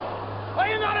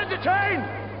entertained?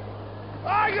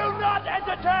 Are you not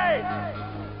entertained?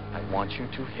 I want you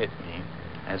to hit me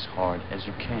as hard as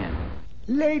you can.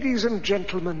 Ladies and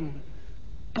gentlemen,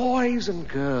 boys and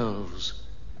girls,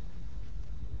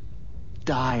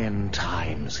 dying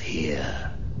times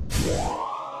here.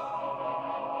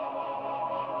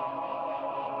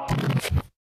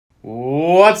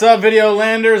 What's up,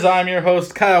 Videolanders? I'm your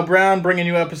host, Kyle Brown, bringing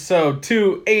you episode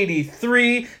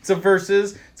 283. It's a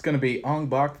versus. It's going to be Ong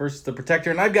Bak versus The Protector,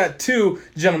 and I've got two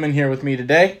gentlemen here with me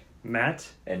today. Matt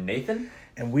and Nathan.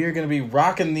 And we are going to be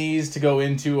rocking these to go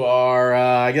into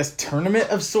our, tournament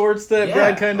of sorts that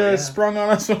Brad kind of sprung on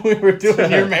us when we were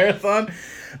doing your marathon.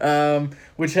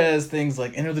 Which has things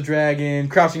like Enter the Dragon,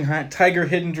 Crouching Tiger,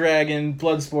 Hidden Dragon,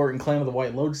 Bloodsport, and Clan of the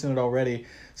White Lotus in it already.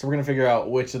 So we're going to figure out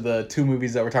which of the two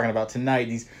movies that we're talking about tonight,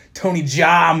 these Tony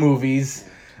Jaa movies,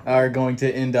 are going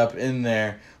to end up in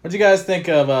there. What do you guys think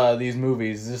of these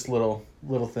movies? Just little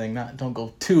thing. Don't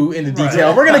go too into detail.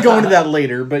 Right. We're going to go into that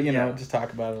later, but, just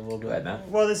talk about it a little bit.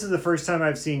 Well, this is the first time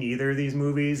I've seen either of these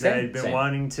movies. I've been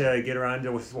wanting to get around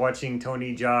to watching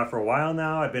Tony Jaa for a while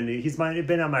now. He's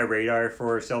been on my radar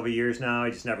for several years now.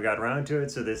 I just never got around to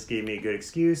it, so this gave me a good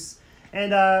excuse.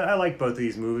 And I like both of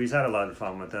these movies. I had a lot of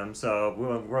fun with them, so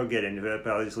we'll get into it,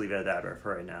 but I'll just leave it at that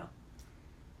for right now.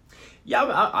 Yeah,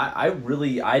 I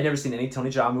had never seen any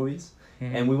Tony Jaa movies.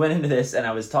 Mm-hmm. And we went into this, and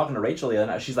I was talking to Rachel the other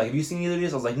night. She's like, "Have you seen either of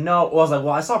these?" I was like, "No." Well, I was like,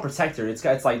 "Well, I saw Protector. It's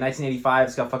like 1985.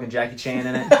 It's got fucking Jackie Chan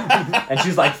in it." And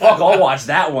she's like, "Fuck, I'll watch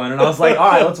that one." And I was like, "All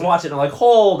right, let's watch it." And I'm like,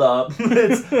 "Hold up,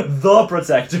 it's The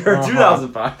Protector,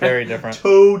 2005. Very different,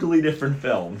 totally different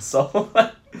film." So.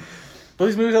 But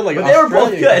these movies had but they were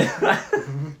both good.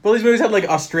 Well, these movies had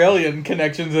Australian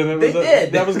connections in it. They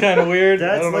did. That was kind of weird.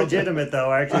 That's legitimate,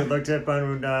 though. I actually looked up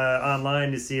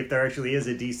online to see if there actually is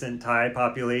a decent Thai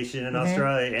population in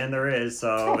Australia, and there is.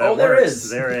 So there is.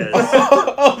 There is.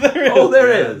 There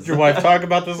is. Does your wife talk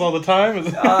about this all the time?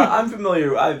 I'm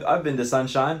familiar. I've been to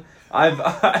Sunshine.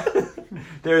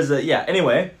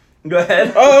 Anyway, go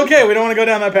ahead. Oh, okay. We don't want to go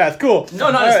down that path. Cool. No,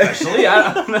 not especially.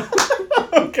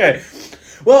 Okay.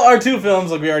 Well, our two films,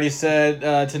 like we already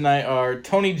said tonight, are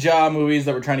Tony Jaa movies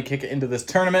that we're trying to kick into this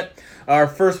tournament. Our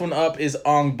first one up is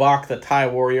Ong Bak, the Thai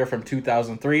Warrior from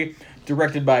 2003,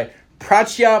 directed by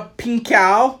Prachya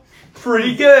Pinkau.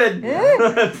 Pretty good.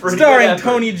 Starring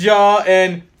Tony Jaa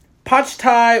and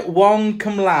Pachtai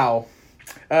Wongkamlao.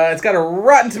 It's got a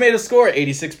Rotten Tomatoes score of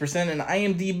 86% and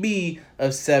IMDb of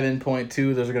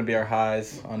 7.2. Those are going to be our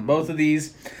highs on both of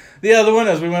these. The other one,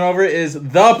 as we went over, is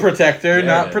The Protector,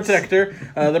 not Protector.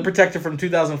 The Protector from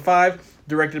 2005,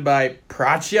 directed by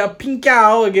Prachya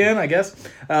Pinkau, again, I guess.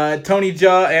 Tony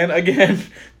Jaa, and again,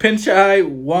 Pinchai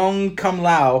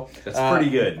Wongkamlao. That's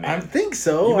pretty good, man. I think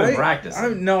so. You've been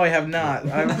practicing. No, I have not.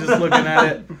 I'm just looking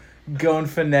at it, going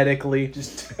phonetically.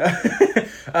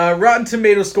 Rotten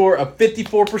Tomatoes score of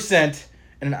 54%.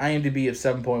 And an IMDb of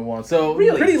 7.1. So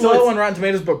pretty low on Rotten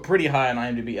Tomatoes, but pretty high on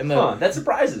IMDb. And that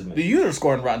surprises me. The user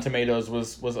score on Rotten Tomatoes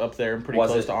was up there and pretty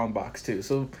close to Ong Bak's too.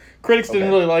 So critics didn't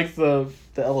really like the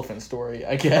elephant story,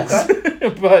 I guess.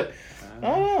 But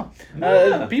I don't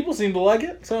know. People seem to like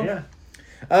it. So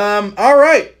all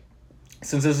right.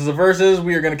 Since this is a versus,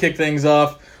 we are going to kick things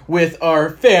off with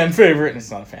our fan favorite. It's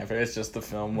not a fan favorite, it's just the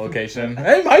film location.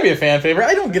 It might be a fan favorite.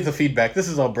 I don't get the feedback. This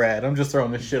is all Brad. I'm just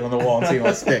throwing this shit on the wall and seeing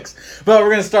what sticks. But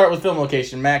we're going to start with film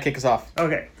location. Matt, kick us off.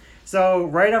 Okay. So,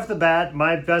 right off the bat,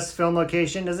 my best film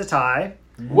location is a tie.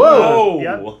 Whoa!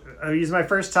 Yep. I'll use my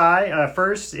first tie.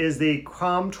 First is the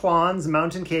Kham Twan's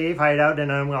Mountain Cave hideout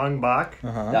in Ong Bak.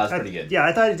 That was pretty good. Yeah,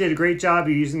 I thought it did a great job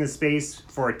of using the space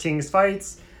for Ting's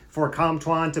fights, for Kham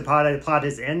Twan to plot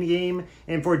his endgame,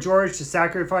 and for George to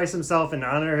sacrifice himself in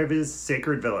honor of his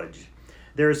sacred village.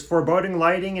 There's foreboding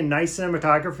lighting and nice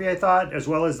cinematography, I thought, as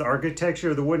well as the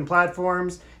architecture of the wooden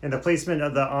platforms and the placement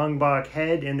of the Ong Bak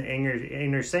head in the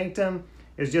inner sanctum.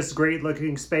 It's just a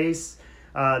great-looking space.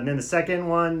 And then the second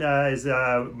one is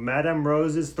Madame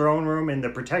Rose's throne room in The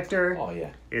Protector. Oh,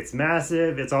 yeah. It's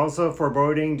massive. It's also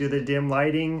foreboding due to the dim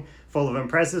lighting, full of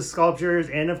impressive sculptures,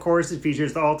 and of course it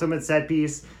features the ultimate set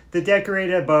piece, the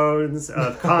decorated bones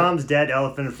of Kham's dead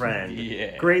elephant friend.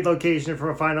 Yeah. Great location for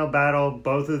a final battle.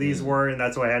 Both of these were, and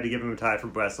that's why I had to give him a tie for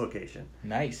best location.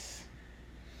 Nice.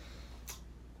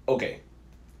 Okay.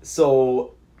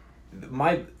 So,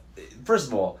 first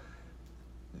of all,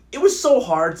 it was so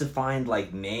hard to find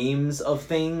names of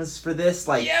things for this.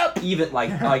 Even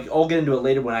I'll get into it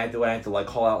later when I have to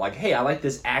call out hey, I like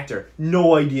this actor.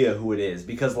 No idea who it is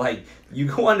because you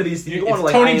go onto these. You go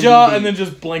onto Tony IMDb, Jaa and then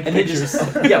just blank pictures.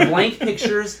 Blank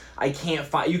pictures. I can't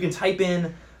find. You can type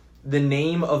in the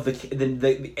name of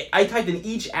I typed in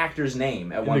each actor's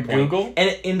name at one point. Google? And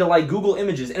into like Google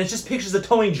Images, and it's just pictures of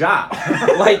Tony Jaa.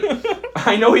 Like,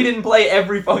 I know he didn't play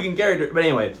every fucking character, but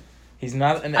anyway. He's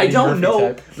not an I Eddie don't Murphy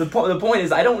know. type. The point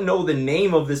is, I don't know the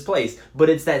name of this place,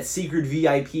 but it's that secret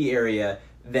VIP area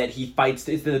that he fights.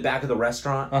 It's in the back of the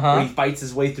restaurant where he fights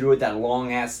his way through it. That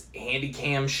long ass handy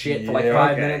cam shit for like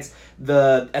 5 minutes.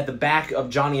 At the back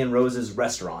of Johnny and Rose's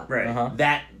restaurant. Right.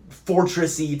 That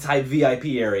fortressy type VIP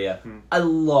area. I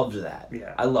loved that.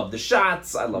 Yeah. I love the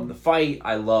shots. I love the fight.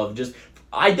 I love just.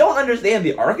 I don't understand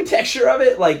the architecture of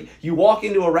it. Like, you walk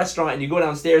into a restaurant and you go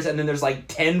downstairs and then there's like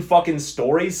 10 fucking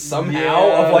stories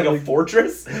somehow of like a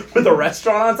fortress with a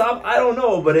restaurant on top. I don't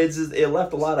know, but it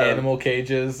left a lot of animal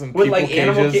cages and with people like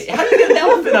cages. How do you get an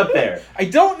elephant up there? I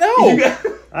don't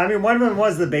know. I mean, one of them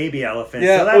was the baby elephant.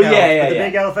 Yeah. So that Oh, helps, yeah, but the yeah.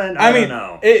 big elephant, I I mean,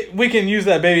 don't know. we can use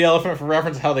that baby elephant for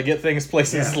reference how they get things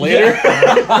places Yeah.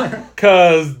 later.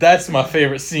 Because that's my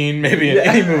favorite scene maybe in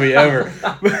any movie ever.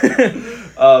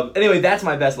 Anyway, that's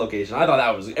my best location. I thought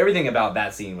everything about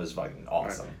that scene was fucking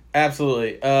awesome.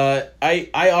 Absolutely.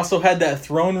 I also had that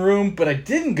throne room, but I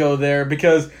didn't go there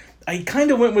because I kind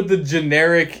of went with the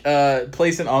generic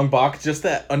place in Ong Bak, just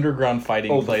that underground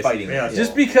fighting place. Yeah.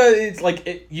 Just because it's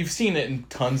like, you've seen it in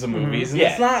tons of movies, and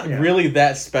it's not really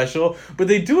that special, but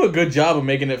they do a good job of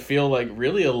making it feel like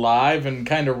really alive and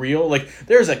kind of real. Like,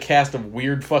 there's a cast of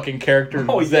weird fucking characters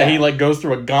that he like goes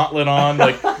through a gauntlet on,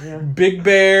 like Big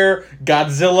Bear,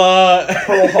 Godzilla,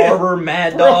 Pearl Harbor,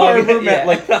 Mad Dog,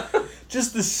 like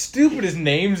just the stupidest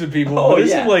names of people. Oh, But this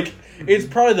yeah. is like, it's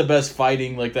probably the best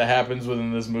fighting like that happens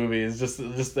within this movie. Is just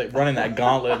like running that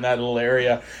gauntlet in that little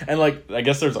area, and like I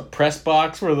guess there's a press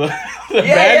box for the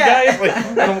bad guys.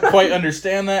 Like, I don't quite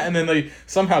understand that, and then they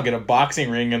somehow get a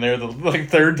boxing ring in there the like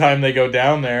third time they go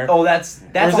down there. Oh, that's Or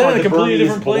is that on in a the completely Burmese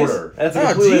different place? border. That's a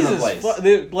completely different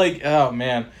place. Like, oh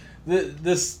man,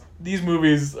 these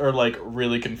movies are like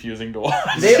really confusing to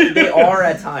watch. They are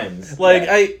at times. Like,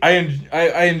 Yeah.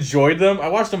 I enjoyed them. I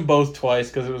watched them both twice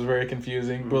because it was very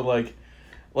confusing. But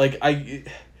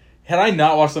had I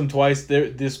not watched them twice,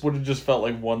 this would have just felt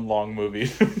like one long movie.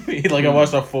 Like, I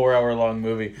watched a 4-hour long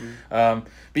movie. But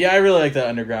yeah, I really like that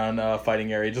underground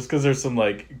fighting area just because there's some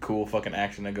like cool fucking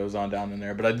action that goes on down in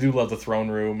there. But I do love the throne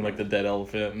room and like the dead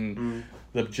elephant and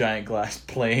the giant glass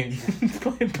plane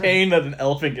that an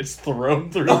elephant gets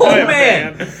thrown through. Oh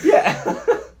man, yeah.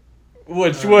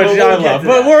 Which we'll I get love, to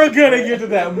but that. we're gonna get to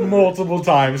that multiple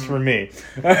times for me.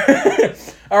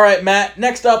 All right, Matt.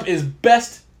 Next up is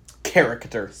best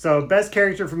character. So, best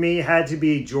character for me had to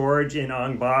be George in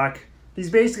Ong Bak. He's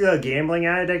basically a gambling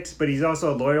addict, but he's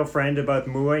also a loyal friend to both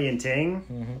Mui and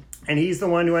Ting. And he's the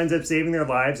one who ends up saving their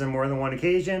lives on more than one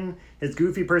occasion. His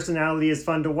goofy personality is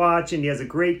fun to watch, and he has a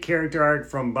great character arc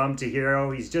from bum to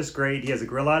hero. He's just great. He has a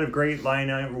lot of great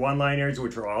one-liners,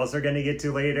 which we're also going to get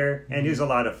to later. And he's a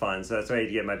lot of fun, so that's why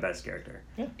I'd get my best character.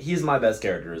 He's my best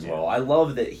character as well. I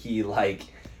love that he like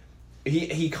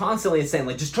he constantly is saying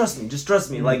like, just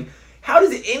trust me. Like, how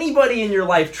does anybody in your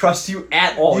life trust you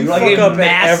at all? You You're fuck like up a at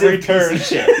massive every turn. piece of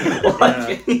shit.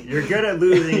 Like, You're good at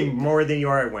losing more than you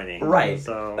are at winning. right.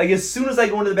 So, Like, as soon as I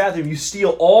go into the bathroom, you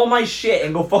steal all my shit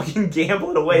and go fucking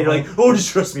gamble it away. You're like, oh, just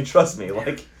trust me.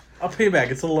 Like, I'll pay you back.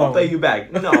 It's a loan. I'll pay you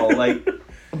back. No, like,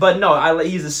 but no,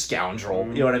 he's a scoundrel.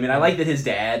 You know what I mean? I like that his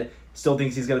dad still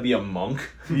thinks he's gonna be a monk.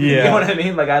 Yeah. You know what I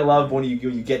mean? Like, I love when you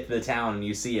get to the town and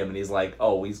you see him and he's like,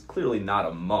 oh, he's clearly not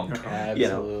a monk. You know?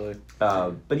 Absolutely.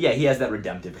 But yeah, he has that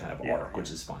redemptive kind of arc, which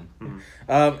is fun.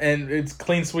 And it's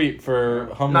clean sweep for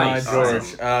Humlai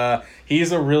Nice. George.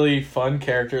 He's a really fun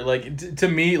character. Like, to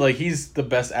me, like, he's the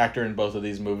best actor in both of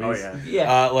these movies. oh yeah.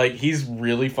 Yeah. Like, he's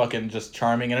really fucking just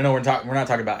charming. And I know we're not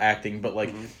talking about acting, but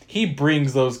like he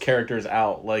brings those characters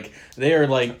out. Like, they are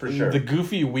like For sure. the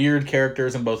goofy, weird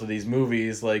characters in both of these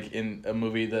movies. Like, in a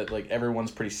movie that like everyone's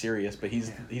pretty serious, but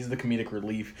he's the comedic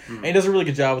relief, and he does a really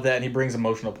good job with that. And he brings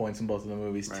emotional points in both of the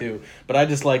movies too. But I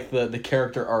just like the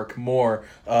character arc more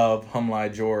of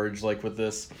Humlai George, like with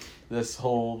this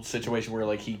whole situation where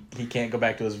like he can't go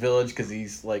back to his village because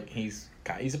he's a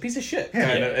piece of shit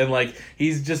kind of, and like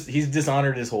he's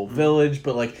dishonored his whole village,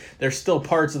 but like there's still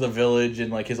parts of the village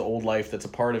and like his old life that's a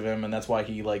part of him, and that's why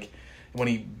he like when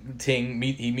he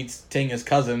meets Ting, his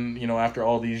cousin, you know, after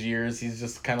all these years, he's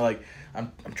just kind of like,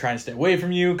 I'm trying to stay away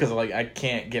from you because like I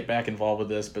can't get back involved with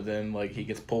this, but then like he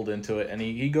gets pulled into it and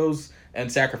he goes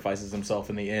and sacrifices himself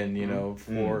in the end, you know,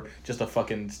 for just a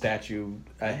fucking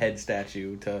a head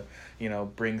statue to, you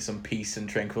know, bring some peace and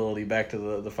tranquility back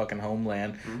to the fucking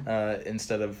homeland,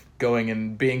 instead of going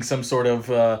and being some sort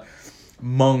of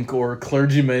monk or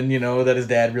clergyman, you know, that his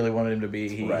dad really wanted him to be.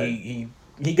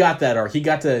 He he got that arc. He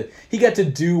got to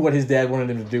do what his dad wanted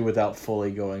him to do without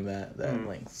fully going that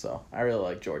length. So I really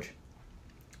like George.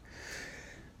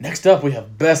 Next up, we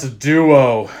have Best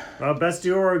Duo. Best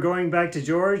Duo are going back to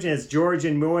George, and it's George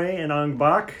and Mue and Ong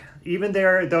Bak. Even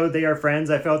though they are friends,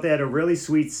 I felt they had a really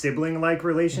sweet sibling-like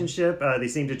relationship. They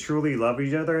seem to truly love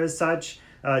each other as such.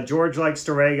 George likes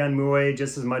to rag on Mue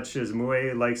just as much as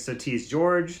Mue likes to tease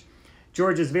George.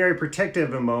 George is very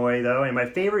protective of Mue, though, and my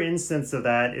favorite instance of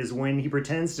that is when he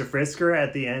pretends to frisk her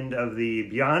at the end of the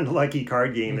Beyond Lucky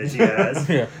card game that she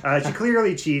has. She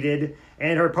clearly cheated,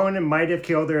 and her opponent might have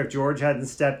killed her if George hadn't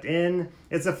stepped in.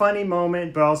 It's a funny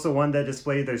moment, but also one that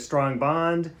displayed their strong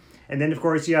bond. And then, of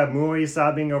course, you have Mue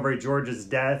sobbing over George's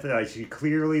death. She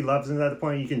clearly loves him at the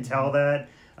point. You can tell that.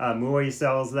 Mue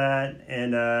sells that,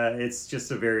 and it's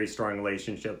just a very strong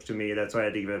relationship to me. That's why I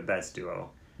had to give it Best Duo.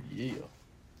 Yeah.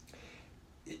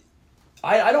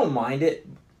 I don't mind it.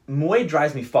 Mue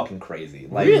drives me fucking crazy.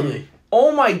 Like, really?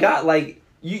 Oh my god! Like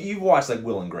you've watched like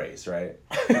Will and Grace, right?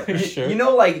 Sure. You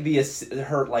know, like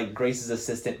her like Grace's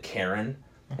assistant Karen,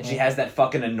 and she has that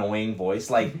fucking annoying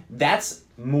voice. Like that's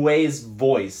Mue's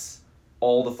voice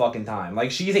all the fucking time.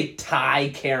 Like she's a Thai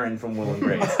Karen from Will and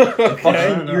Grace. It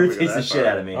fucking irritates the shit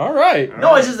out of me. All right.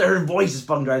 No, it's just that her voice just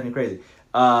fucking drives me crazy.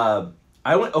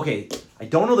 Okay, I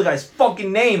don't know the guy's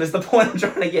fucking name. Is the point I'm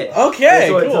trying to get. Okay,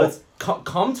 cool. So it's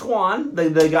Kum Tuan,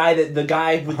 the guy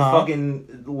with the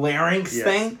fucking larynx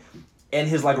thing, and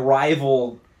his like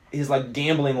rival, his like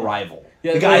gambling rival.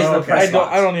 Yeah, the guy's in the press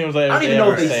box. I don't even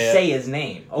know if they say his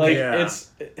name. Okay, like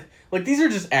it's like these are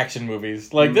just action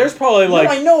movies. Like there's probably like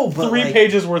I know, but 3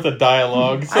 pages worth of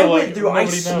dialogue. So I like went through. I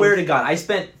swear to God, I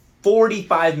spent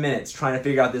 45 minutes trying to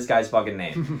figure out this guy's fucking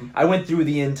name. I went through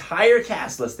the entire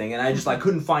cast listing and I just like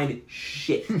couldn't find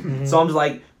shit. So I'm just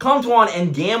like, Kum Tuan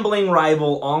and gambling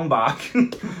rival Ong Bak.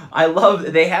 I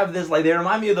love, they have this, like, they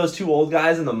remind me of those two old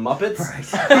guys in the Muppets. Right.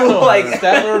 Like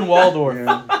Statler and Waldorf.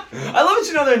 I love that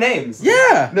you know their names.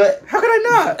 Yeah. But, how could I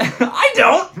not? I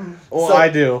don't. Well, so, I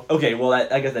do. Okay, well,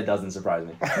 I guess that doesn't surprise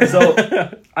me. So,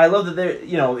 I love that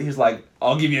they're, he's like,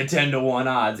 I'll give you 10-1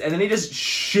 odds. And then he just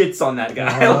shits on that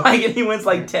guy. Like, and he wins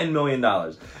like $10 million.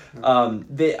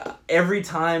 Every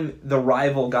time the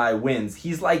rival guy wins,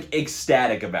 he's like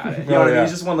ecstatic about it. You know what I mean?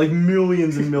 He's just won like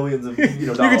millions and millions of dollars.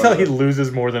 You can tell he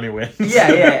loses more than he wins.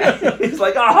 Yeah. He's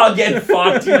like, oh, get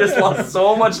fucked. You just lost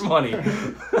so much money.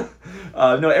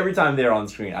 No, every time they're on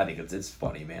screen, I think it's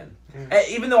funny, man.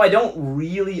 Even though I don't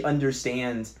really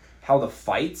understand how the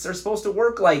fights are supposed to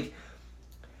work, like,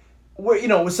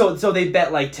 where so they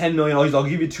bet like $10 million. I'll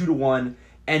give you 2-1,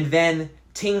 and then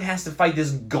Ting has to fight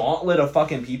this gauntlet of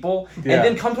fucking people, and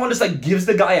then Kum Tuan just like gives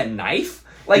the guy a knife.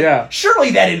 Like,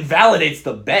 surely that invalidates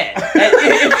the bet.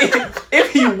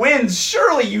 if he wins,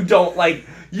 surely you don't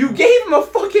you gave him a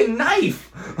fucking knife.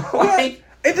 Like.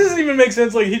 It doesn't even make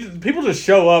sense. Like people just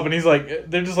show up, and he's like,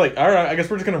 they're just like, all right, I guess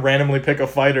we're just gonna randomly pick a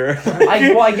fighter.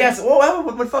 I guess. Well,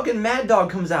 when fucking Mad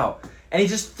Dog comes out and he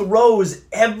just throws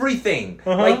everything.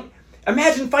 Like,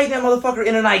 imagine fighting that motherfucker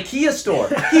in an IKEA store.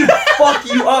 He'd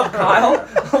fuck you up, Kyle.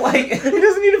 Like, he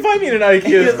doesn't need to fight me in an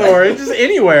IKEA store. It's just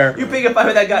anywhere. You pick a fight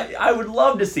with that guy. I would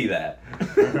love to see that.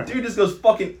 Dude just goes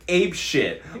fucking ape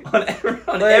shit on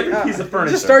every piece of furniture.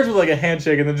 It just starts with like a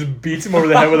handshake and then just beats him over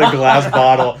the head with a glass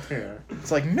bottle. It's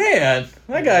like, man,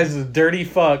 that guy's a dirty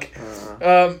fuck.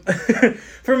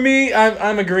 For me,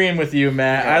 I'm agreeing with you,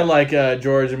 Matt. I like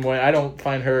George and Mue. I don't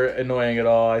find her annoying at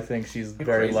all. I think she's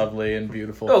very lovely and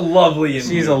beautiful.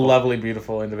 She's a lovely,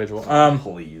 beautiful individual.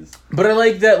 Please. But I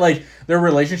like that, like, their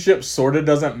relationship sort of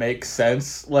doesn't make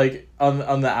sense, like,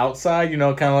 on the outside. Kind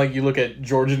of like you look at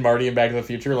George and Marty in Back to the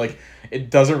Future, like, it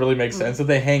doesn't really make sense that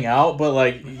they hang out, but,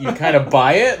 like, you kind of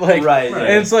buy it. Like, right.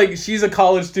 And it's like, she's a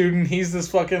college student, he's this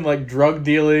fucking, like, drug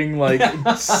dealing, like,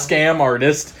 scam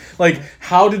artist. Like,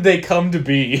 how did they come to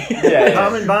be?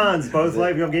 Common bonds, both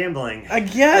like gambling. I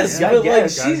guess, but like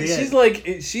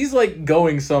she's like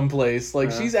going someplace.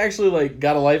 Like she's actually like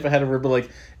got a life ahead of her, but like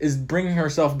is bringing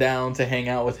herself down to hang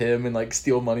out with him and like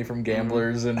steal money from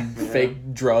gamblers and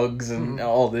fake drugs and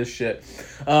all this shit.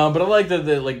 But I like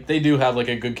that like they do have like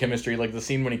a good chemistry. Like the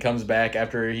scene when he comes back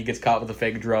after he gets caught with the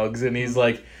fake drugs and he's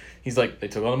like, they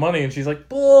took all the money, and she's like,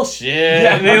 bullshit.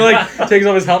 Yeah. And he, like, takes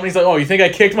off his helmet, and he's like, oh, you think I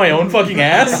kicked my own fucking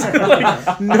ass?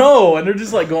 Like, no. And they're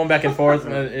just, like, going back and forth,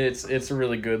 and it's a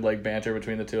really good, like, banter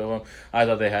between the two of them. I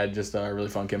thought they had just a really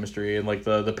fun chemistry, and, like,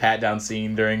 the pat-down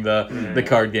scene during the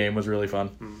card game was really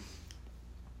fun.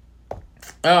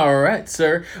 All right,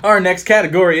 sir. Our next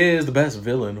category is the best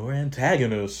villain or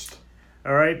antagonist.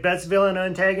 All right, best villain or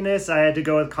antagonist, I had to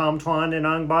go with Kum Tuan and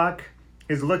Ong Bak.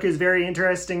 His look is very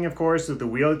interesting, of course, with the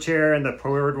wheelchair and the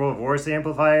portable voice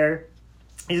amplifier.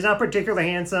 He's not particularly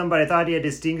handsome, but I thought he had a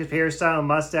distinctive hairstyle and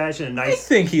mustache and a I nice...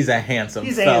 think he's a handsome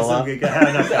He's a fella. handsome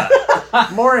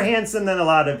guy. More handsome than a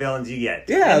lot of villains you get.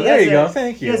 Yeah, And he there has you go.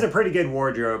 Thank you. He has a pretty good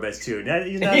wardrobe as too.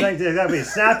 He's not like exactly a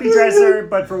snappy dresser,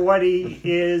 but for what he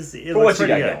is, it looks what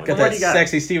you pretty got good. going. For Got what that he got.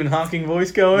 sexy Stephen Hawking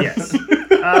voice going. Yes.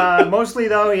 Mostly,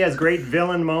 though, he has great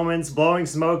villain moments, blowing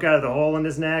smoke out of the hole in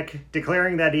his neck,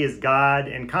 declaring that he is God,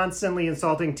 and constantly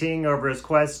insulting Ting over his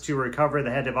quest to recover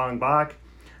the head of Ong Bak.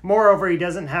 Moreover, he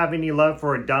doesn't have any love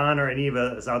for Don or any of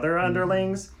his other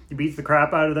underlings. He beats the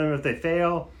crap out of them if they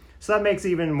fail. So that makes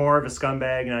even more of a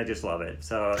scumbag, and I just love it.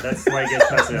 So that's why he gets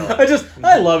best villain.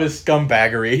 I love his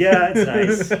scumbaggery. Yeah,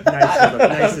 it's nice.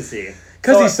 Nice to see.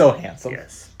 Because So- he's so handsome.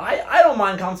 Yes. I don't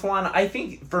mind Comtuan. I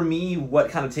think for me, what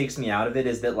kind of takes me out of it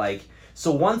is that, like,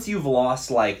 so once you've lost,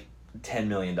 like, $10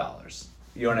 million,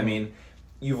 you know what I mean?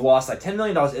 You've lost, like, $10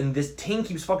 million, and this Ting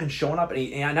keeps fucking showing up,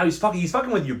 and now he's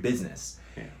fucking with your business.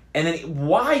 Yeah. And then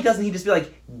why doesn't he just be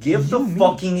like, give the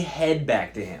fucking head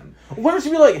back to him? Why don't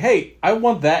you be like, hey, I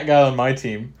want that guy on my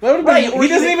team? That would have been. He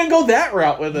doesn't even go that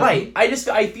route with it. Right.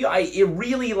 It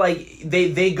really, like,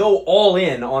 they go all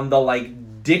in on the,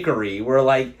 like, dickery, where,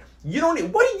 like, what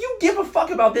do you give a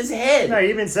fuck about this head? No, he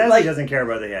even says Like, he doesn't care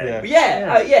about the head.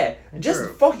 Yeah. Just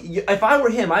True. fuck. If I were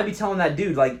him, I'd be telling that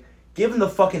dude, like, give him the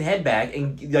fucking head back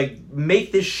and, like,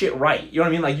 make this shit right. You know what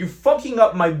I mean? Like, you fucking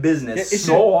up my business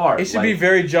hard. It should like, be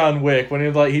very John Wick when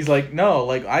he's like, no,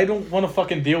 like, I don't want to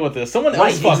fucking deal with this. Someone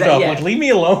else fucked up. yeah. Like, leave me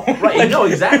alone. Right, no,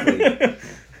 exactly.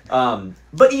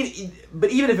 But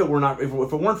even if it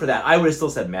weren't for that, I would have still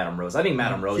said Madame Rose. I think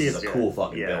Madame Rose is a cool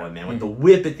fucking villain, man. With the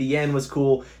whip at the end was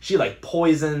cool. She, like,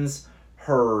 poisons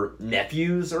her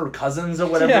nephews or cousins or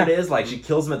whatever it is. Like, she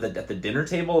kills them at the dinner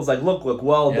table. It's like, look,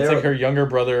 well, it's like her younger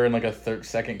brother and like a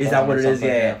second cousin. Is that what it is? something,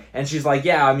 Yeah. And she's like,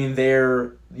 yeah, I mean,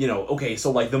 they're, okay,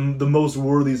 so, like, the most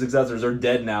worthy successors are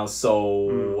dead now,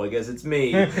 so I guess it's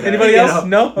me. Anybody else?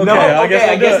 No? Okay,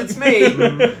 I guess it's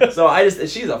me. So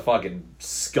she's a fucking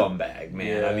scumbag,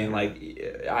 man. Yeah. I mean, like,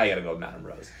 I gotta go with Madame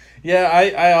Rose. Yeah,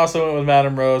 I also went with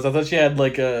Madame Rose. I thought she had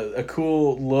like a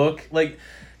cool look. Like,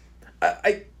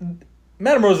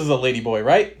 Madame Rose is a ladyboy,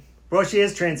 right? Well, she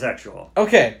is transsexual.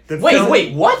 Okay.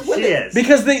 Wait, what? She is.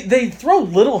 Because they throw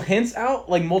little hints out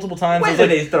like multiple times. When It's did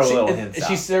like, they throw little hints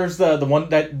She out? serves the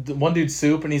one dude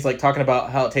soup, and he's like talking about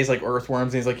how it tastes like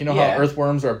earthworms, and he's like, how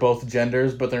earthworms are both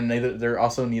genders, but they're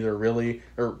also neither really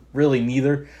or really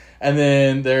neither. And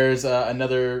then there's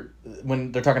another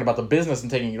when they're talking about the business and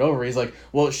taking it over. He's like,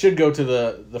 well, it should go to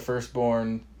the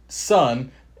firstborn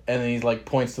son, and then he's like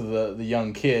points to the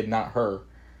young kid, not her.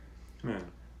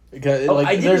 Because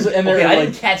I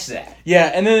didn't catch that. Yeah,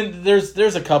 and then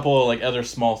there's a couple of like other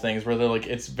small things where they're like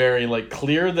it's very like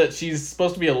clear that she's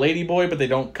supposed to be a ladyboy, but they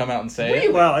don't come out and say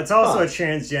it. Well, it's also a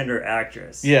transgender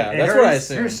actress. Yeah, and that's what I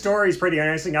assumed. Her story's pretty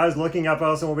interesting. I was looking up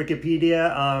also on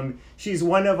Wikipedia. She's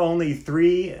one of only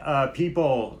 3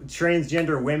 people,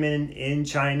 transgender women in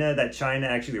China that China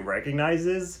actually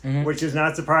recognizes, which does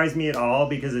not surprise me at all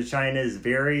because of China's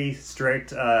very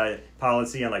strict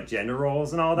policy on like gender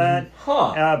roles and all that.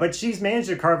 But she's managed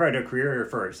to carve out a career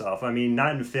for herself. I mean,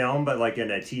 not in film, but like in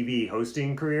a TV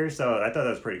hosting career. So I thought that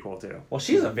was pretty cool too. Well,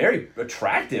 she's a very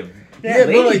attractive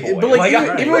lady boy.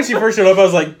 But even when she first showed up, I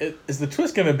was like, is the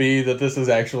twist going to be that this is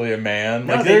actually a man?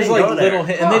 No, like they there's didn't like go there. little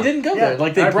hints, and they didn't go there.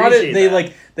 Like they I brought it. appreciate They that.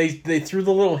 like they threw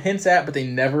the little hints at, but they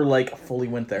never like fully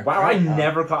went there. Wow, I didn't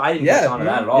catch on to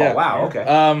that at all. Yeah. Wow,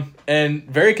 okay. And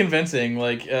very convincing,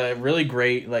 like really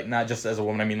great, like not just as a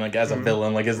woman, I mean like as a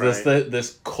villain, like is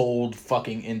this cold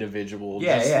fucking individual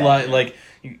like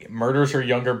murders her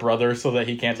younger brother so that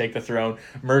he can't take the throne,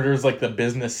 murders like the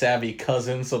business savvy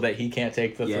cousin so that he can't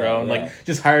take the throne, like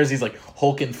just hires these like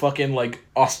hulking fucking like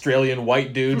Australian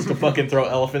white dudes to fucking throw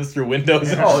elephants through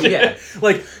windows and shit.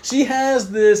 Like she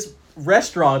has this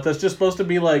restaurant that's just supposed to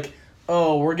be like,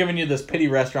 oh, we're giving you this pity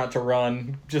restaurant to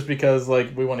run just because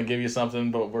like we want to give you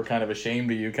something, but we're kind of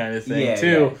ashamed of you kind of thing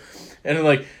too. And then,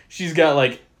 like she's got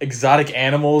like exotic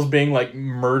animals being like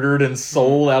murdered and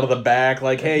sold out of the back.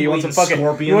 Like, hey, you want some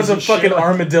fucking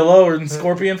armadillo or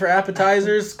scorpion for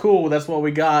appetizers? Cool, that's what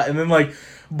we got. And then like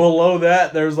below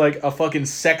that, there's like a fucking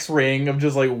sex ring of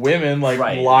just like women like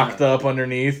locked up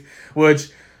underneath, which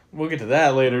we'll get to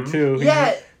that later too.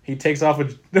 Yeah. He takes off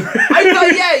with. I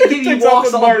thought, he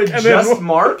walks off with just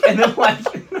Mark, and then like,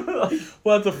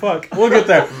 what the fuck? We'll get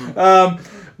there.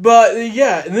 But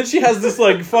yeah, and then she has this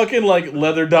like fucking like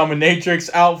leather dominatrix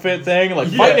outfit thing, like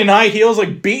fighting in high heels,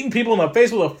 like beating people in the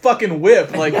face with a fucking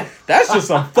whip. Like that's just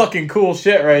some fucking cool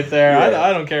shit right there. Yeah.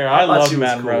 I don't care. I love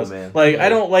Madame cool, Rose. Man. Like I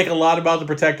don't like a lot about the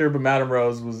Protector, but Madame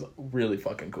Rose was really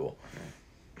fucking cool.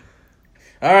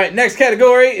 All right, next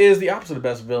category is the opposite of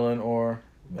best villain or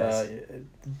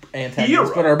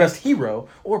antagonist, but our best hero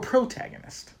or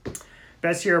protagonist.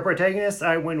 Best hero protagonist,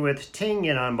 I went with Ting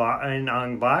in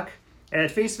Ong Bak. At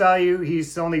face value,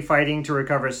 he's only fighting to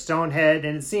recover Stonehead,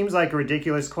 and it seems like a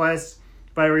ridiculous quest,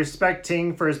 but I respect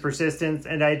Ting for his persistence,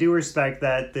 and I do respect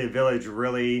that the village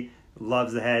really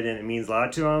loves the head and it means a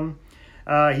lot to him.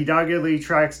 He doggedly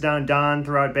tracks down Don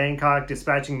throughout Bangkok,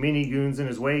 dispatching mini goons in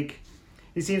his wake.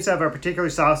 He seems to have a particular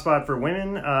soft spot for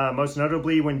women, most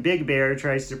notably when Big Bear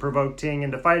tries to provoke Ting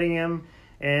into fighting him,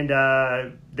 and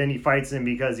then he fights him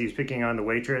because he's picking on the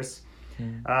waitress.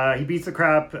 He beats the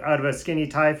crap out of a skinny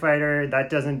TIE fighter. That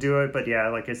doesn't do it, but yeah,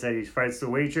 like I said, he fights the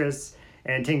waitress,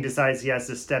 and Ting decides he has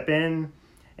to step in.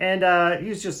 And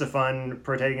he's just a fun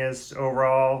protagonist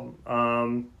overall. I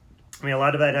mean, a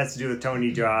lot of that has to do with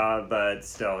Tony Jaa, but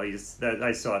still,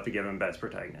 I still have to give him best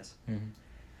protagonist. Mm-hmm.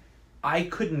 I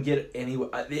couldn't get any.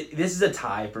 This is a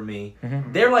tie for me.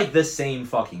 Mm-hmm. They're like the same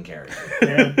fucking character.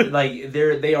 Yeah. Like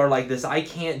they are like this. I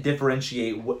can't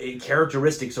differentiate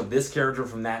characteristics of this character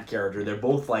from that character. They're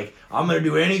both like, I'm gonna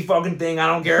do any fucking thing. I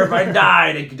don't care if I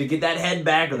die to get that head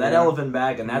back or that elephant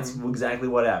back, and that's exactly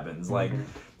what happens. Like,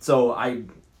 so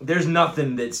there's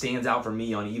nothing that stands out for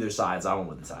me on either side. So I went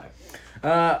with the tie.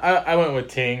 I went with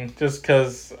Ting just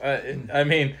because. I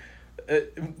mean.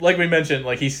 Like we mentioned,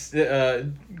 like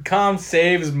Calm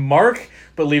saves Mark,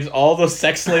 but leaves all those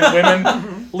sex slave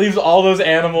women, leaves all those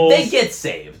animals. They get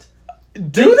saved.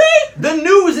 Do they? The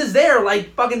news is there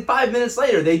like fucking 5 minutes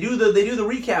later. They do the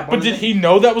recap. But did he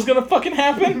know that was gonna fucking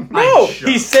happen? No,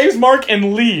 he saves Mark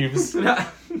and leaves.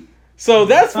 So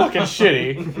that's fucking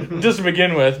shitty, just to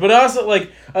begin with. But also,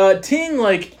 like, Ting,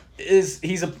 like, he's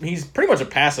pretty much a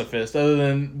pacifist, other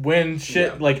than when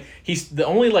shit like he's the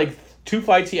only like. 2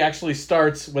 fights he actually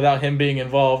starts without him being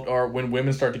involved are when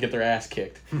women start to get their ass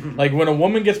kicked. Like, when a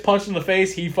woman gets punched in the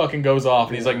face, he fucking goes off.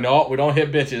 And he's like, no, we don't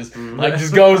hit bitches. Like,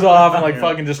 just goes off and, like,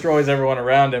 fucking destroys everyone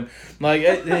around him. Like,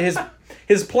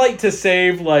 his plight to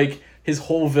save, like, his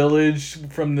whole village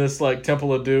from this, like,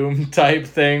 Temple of Doom type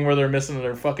thing where they're missing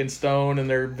their fucking stone and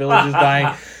their village is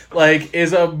dying, like,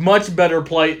 is a much better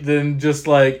plight than just,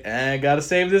 like, I gotta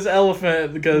save this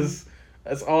elephant because...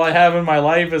 That's all I have in my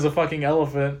life is a fucking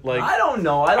elephant. Like, I don't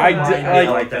know. I don't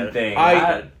like that thing.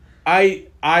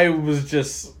 I was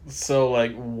just so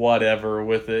like whatever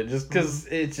with it, just because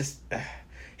it just.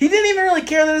 He didn't even really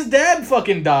care that his dad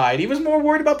fucking died. He was more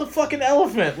worried about the fucking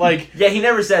elephant. Like, yeah, he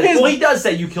never said. Well, he does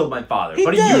say you killed my father,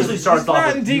 but he usually starts off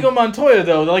with. Not Inigo Montoya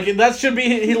though. Like, that should be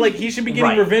he should be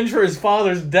getting revenge for his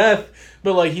father's death.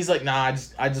 But like, he's like, nah,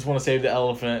 I just want to save the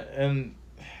elephant and.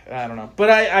 I don't know, but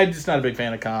I'm just not a big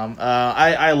fan of Calm.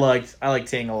 I liked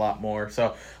Ting a lot more,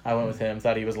 so I went with him.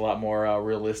 Thought he was a lot more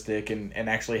realistic and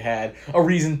actually had a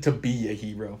reason to be a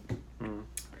hero.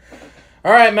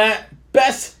 All right, Matt,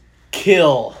 best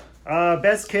kill.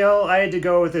 Best kill, I had to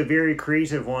go with a very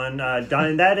creative one.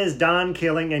 And that is Don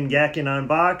killing Ngek in Ong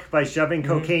Bak by shoving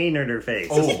cocaine in her face.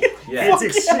 Oh, yeah.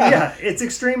 It's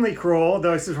extremely cruel,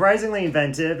 though surprisingly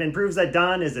inventive, and proves that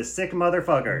Don is a sick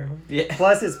motherfucker. Yeah.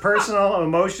 Plus, it's personal,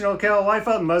 emotional kill. Well, I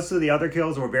felt most of the other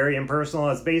kills were very impersonal.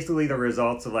 It's basically the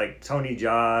results of, like, Tony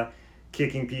Jaa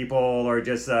kicking people or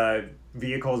just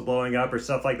vehicles blowing up or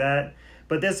stuff like that.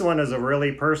 But this one is a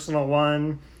really personal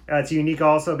one. It's unique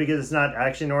also because it's not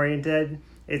action-oriented.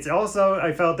 It's also,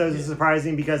 I felt that was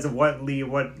surprising because of what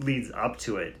leads up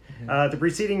to it. The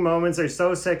preceding moments are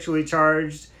so sexually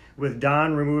charged, with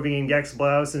Don removing Ngek's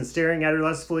blouse and staring at her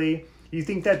lustfully. You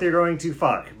think that they're going to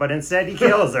fuck, but instead he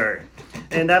kills her.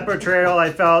 And that portrayal,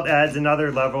 I felt, adds another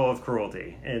level of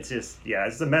cruelty. And it's just,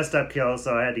 it's a messed up kill,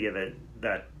 so I had to give it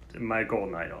my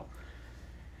golden idol.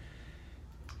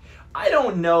 I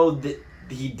don't know that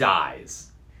he dies.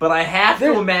 But I have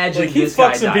to imagine like, he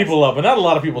fucks some people up, and not a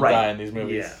lot of people die in these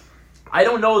movies. Yeah. I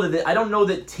don't know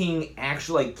that Ting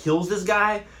actually like kills this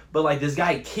guy, but like this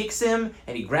guy kicks him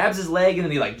and he grabs his leg and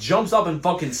then he like jumps up and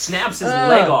fucking snaps his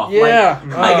leg off. Yeah,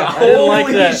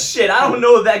 holy shit! I don't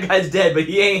know if that guy's dead, but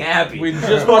he ain't happy. We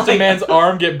just watched a man's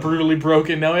arm get brutally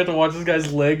broken. Now we have to watch this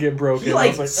guy's leg get broken. He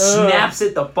like snaps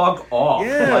it the fuck off.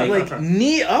 Yeah, like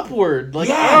knee upward. Like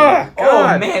God.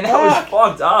 Oh man, that was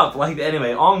fucked up. Like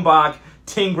anyway, Ong Bak.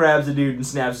 Ting grabs a dude and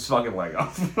snaps his fucking leg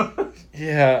off.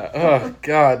 Yeah. Oh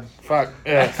God. Fuck.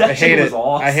 I hate it.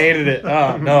 Awesome. I hated it.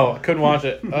 Oh no, I couldn't watch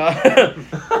it.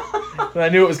 I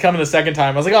knew it was coming the second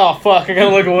time. I was like, oh fuck, I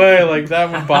gotta look away. Like that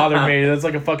would bother me. That's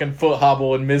like a fucking foot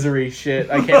hobble and misery shit.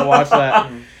 I can't watch that.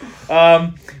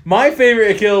 My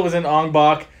favorite kill was in Ong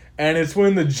Bak. And it's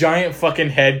when the giant fucking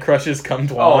head crushes Kum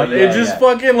Tuan. Oh, yeah, it just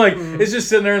fucking like it's just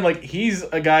sitting there and like he's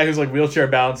a guy who's like wheelchair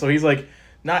bound, so he's like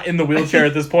not in the wheelchair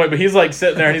at this point, but he's like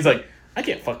sitting there and he's like, I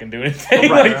can't fucking do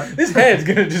anything. Right. Like, this head's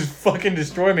gonna just fucking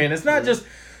destroy me. And it's not just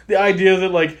the idea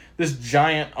that, like, this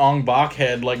giant Ong Bak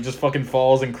head, like, just fucking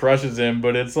falls and crushes him,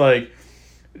 but it's like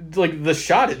the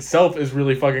shot itself is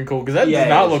really fucking cool because that does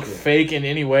not look fake in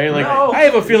any way. Like, No. I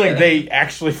have a feeling they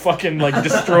actually fucking, like,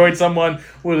 destroyed someone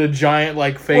with a giant,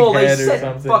 like, fake head they or set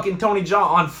something. fucking Tony Jaa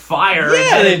on fire.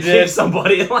 Yeah, and they kicked did.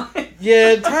 somebody. Like,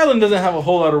 Yeah, Thailand doesn't have a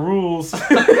whole lot of rules.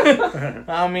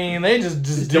 I mean, they just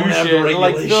do don't have shit.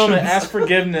 Like, film it, regulations. ask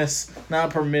forgiveness, not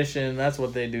permission. That's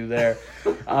what they do there.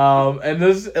 And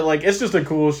this, like, it's just a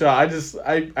cool shot.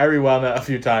 I rewound that a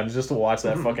few times just to watch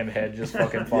that fucking head just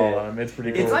fucking fall on him. It's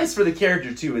pretty cool. it's nice for the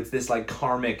character too. It's this like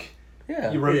karmic.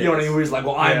 Yeah. You know what I mean? Where he's like,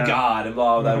 well, I'm God, and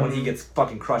blah blah. Blah. When he gets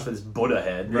fucking crushed with his Buddha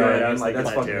head, you know what I mean? Like,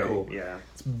 that's fucking cool. Yeah.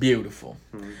 It's beautiful.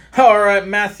 All right,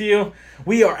 Matthew,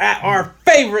 we are at our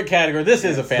favorite category. This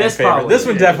is a fan favorite. This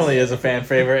one definitely is a fan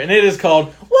favorite, and it is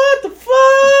called What the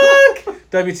Fuck?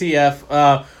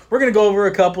 WTF. We're going to go over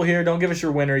a couple here. Don't give us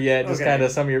your winner yet. Just kind of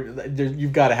some of your...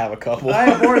 You've got to have a couple. I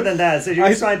have more than that, so you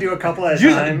just want to do a couple at a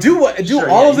time? Do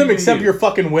all of them you except your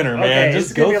fucking winner, man. Okay, Just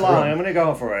it's go going to be through long. them. I'm going to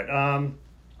go for it.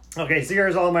 Okay, so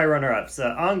here's all my runner-ups.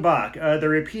 Ong Bak, the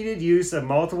repeated use of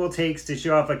multiple takes to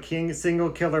show off a single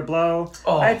killer blow.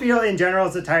 Oh. I feel in general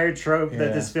it's a tired trope Yeah.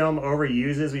 that this film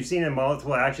overuses. We've seen it in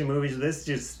multiple action movies.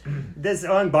 This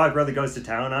Ong Bak really goes to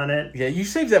town on it. Yeah, you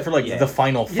saved that for, like, the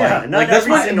final fight. Yeah, not like, that's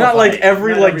every not, single not like fight.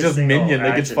 every, Not like, every just single minion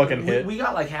that gets action. fucking hit. We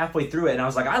got like halfway through it, and I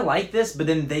was like, I like this, but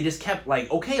then they just kept like,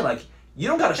 okay, like, you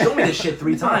don't gotta show me this shit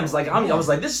 3 times. Like, I was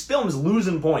like, this film is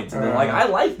losing points. And then, like, I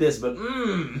like this, but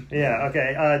Yeah,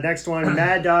 okay. Next one.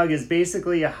 Mad Dog is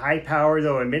basically a high-powered,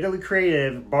 though admittedly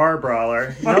creative, bar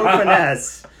brawler. No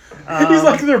finesse. He's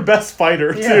like their best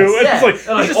fighter, too. yes. And yeah. it's like,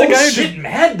 And he's just oh a guy who shit, just...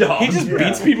 Mad Dog. He just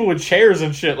beats people with chairs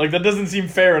and shit. Like, that doesn't seem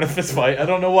fair in a fist fight. I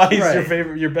don't know why he's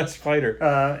your best fighter.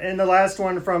 And the last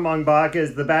one from Ong Bak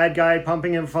is the bad guy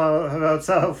pumping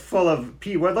himself full of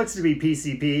what looks to be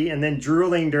PCP and then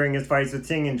drooling during his fights with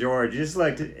Ting and George.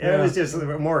 It was just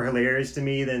more hilarious to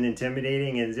me than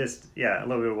intimidating and just, a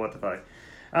little bit of what the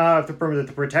fuck.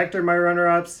 The Protector, my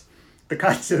runner-ups. The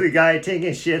cut to the guy taking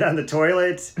a shit on the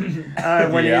toilet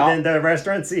when he's in the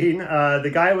restaurant scene.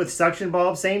 The guy with suction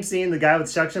bulbs, same scene. The guy with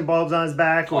suction bulbs on his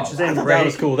back, which is then break. That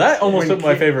was cool. That almost took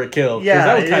my favorite kill. Yeah,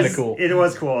 that was kind of cool. It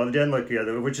was cool. It didn't look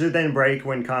good. Which is then break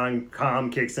when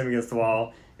Calm kicks him against the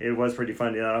wall. It was pretty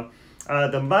funny though.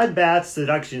 The mud bath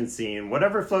seduction scene.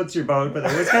 Whatever floats your boat, but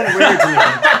it was kind of weird to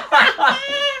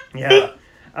me. Yeah.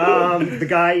 The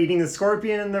guy eating the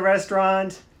scorpion in the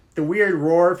restaurant. The weird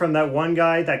roar from that one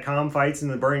guy that Calm fights in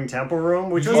the burning temple room,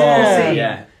 which was a cool scene.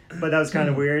 Yeah. But that was kind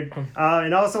of weird.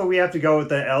 And also, we have to go with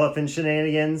the elephant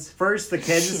shenanigans. First, the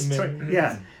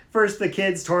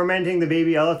kids tormenting the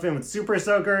baby elephant with super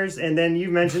soakers, and then you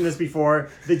mentioned this before,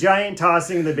 the giant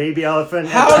tossing the baby elephant.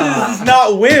 How does this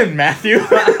not win, Matthew?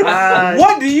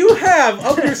 What do you have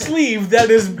up your sleeve that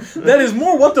is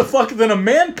more what the fuck than a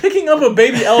man picking up a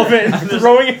baby elephant and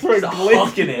throwing it through a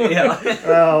Hucking it, yeah.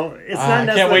 Well, it's not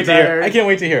necessarily better. I can't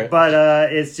wait to hear it. But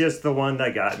it's just the one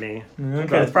that got me. Okay.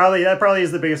 So that probably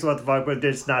is the biggest what the fuck, but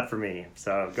it's not for me.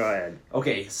 So go ahead.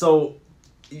 Okay, so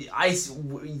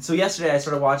yesterday I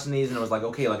started watching these and I was like,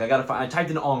 okay, like I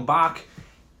typed in Ong Bak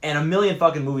and a million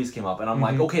fucking movies came up and I'm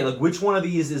like, okay, like which one of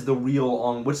these is the real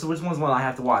Ong, which one's one I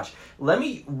have to watch? Let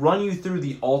me run you through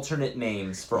the alternate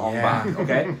names for Ong Bak,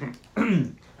 okay?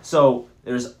 So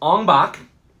there's Ong Bak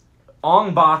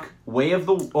Way of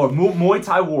the, or Muay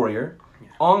Thai Warrior,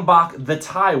 Ong Bak the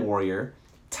Thai Warrior,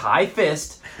 Thai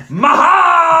Fist,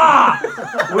 Maha!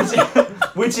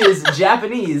 which is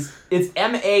Japanese. It's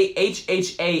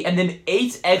MAHHA and then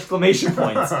 8 exclamation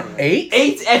points. 8?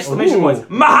 8 exclamation points.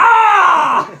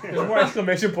 Maha! There's more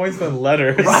exclamation points than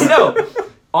letters. I know.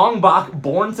 Ong Bak,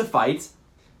 Born to Fight.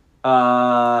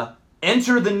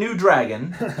 Enter the New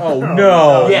Dragon. Oh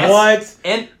no! Yes. What?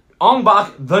 And Ong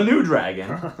Bak, the New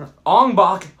Dragon. Ong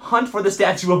Bak, Hunt for the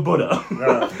Statue of Buddha.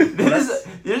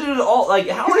 This is all, like,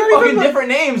 how many fucking different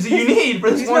names do you need for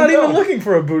this He's one not film? even looking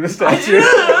for a Buddha statue.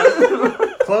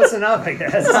 Close enough, I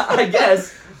guess. I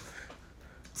guess.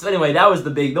 So anyway, that was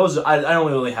the big. Those I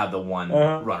don't really have the one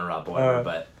runner-up or whatever,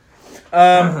 but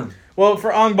Well,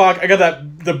 for Ong Bak, I got that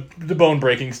the bone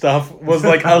breaking stuff was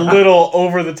like a little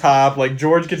over the top. Like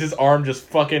George gets his arm just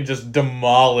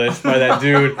demolished by that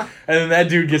dude, and then that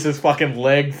dude gets his fucking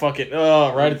leg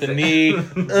right at the knee.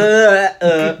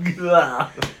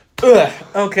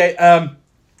 Okay.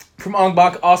 from Ong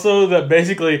Bak. Also, that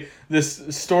basically this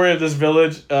story of this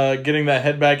village getting that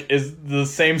head back is the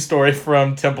same story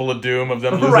from Temple of Doom of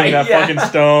them losing that fucking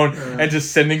stone and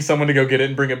just sending someone to go get it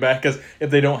and bring it back because if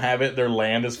they don't have it, their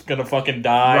land is gonna fucking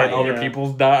die and all their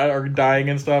peoples are dying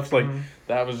and stuff. So, like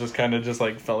that was just kind of just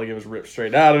like felt like it was ripped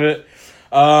straight out of it.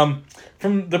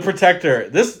 From the Protector,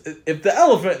 if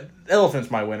the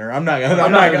elephant's my winner. I'm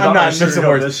not missing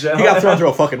words. He got thrown through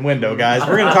a fucking window, guys.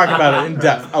 We're gonna talk about it in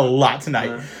depth a lot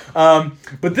tonight.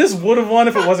 But this would have won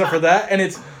if it wasn't for that. And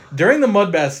it's during the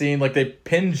mud bath scene, like they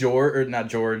pin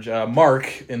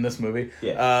Mark in this movie,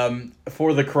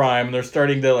 for the crime. And they're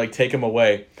starting to like take him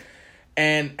away.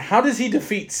 And how does he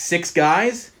defeat 6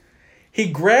 guys? He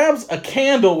grabs a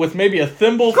candle with maybe a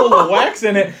thimble full of wax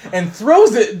in it and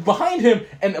throws it behind him,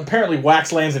 and apparently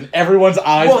wax lands in everyone's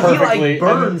eyes perfectly. He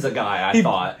burns a guy, I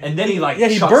thought, and then he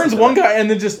he burns one guy and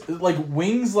then just like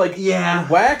wings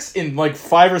wax in like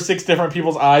 5 or 6 different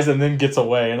people's eyes and then gets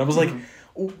away. And I was like,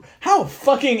 how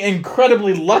fucking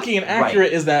incredibly lucky and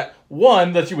accurate is that?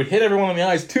 1, that you would hit everyone in the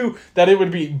eyes. 2, that it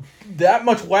would be that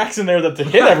much wax in there that to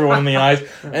hit everyone in the eyes.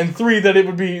 And 3, that it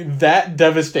would be that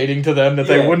devastating to them that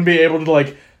they wouldn't be able to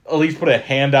like at least put a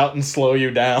hand out and slow you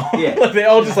down. Yeah. Like they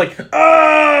all just like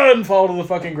and fall to the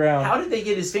fucking ground. How did they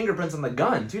get his fingerprints on the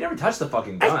gun? He never touched the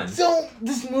fucking gun.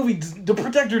 This movie, The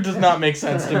Protector, does not make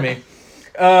sense to me.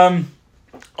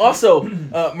 Also,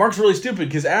 Mark's really stupid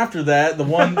because after that, the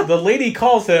lady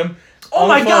calls him. Oh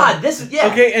my god,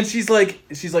 Okay, and she's like,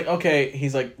 okay.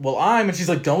 He's like, well, and she's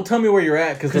like, don't tell me where you're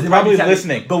at because they're probably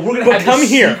listening. But we're gonna come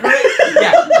here.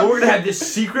 But we're gonna have this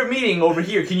secret meeting over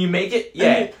here. Can you make it?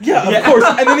 Yeah, of course.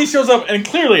 And then he shows up, and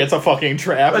clearly it's a fucking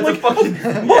trap.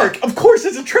 Mark, of course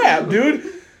it's a trap, dude.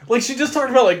 Like, she just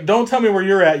talked about, like, don't tell me where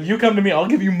you're at. You come to me. I'll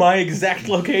give you my exact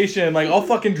location. Like, I'll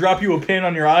fucking drop you a pin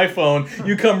on your iPhone.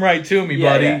 You come right to me,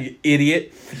 buddy, you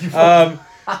idiot.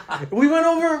 We went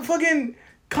over fucking...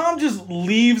 Com just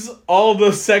leaves all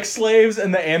the sex slaves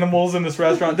and the animals in this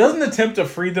restaurant. Doesn't attempt to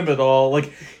free them at all.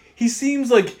 Like, he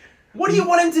seems like... What do you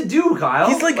want him to do, Kyle?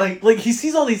 He's like he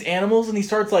sees all these animals and he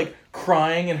starts like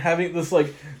crying and having this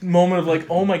like moment of like,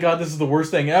 oh my god, this is the worst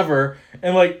thing ever,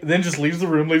 and like then just leaves the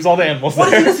room, leaves all the animals there.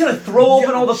 What, is he just gonna throw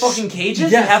open all the fucking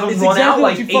cages and have them run out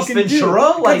like Ace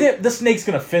Ventura? Like, the snake's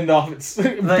gonna fend off its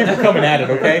people coming at it,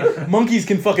 okay? Monkeys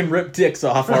can fucking rip dicks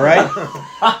off, alright?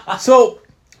 So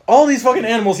all these fucking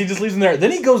animals, he just leaves them there.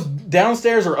 Then he goes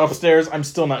downstairs or upstairs. I'm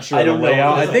still not sure. I don't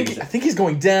know. I think he's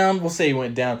going down. We'll say he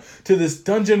went down to this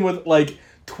dungeon with like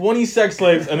 20 sex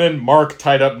slaves, and then Mark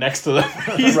tied up next to them.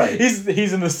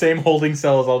 He's in the same holding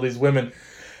cell as all these women,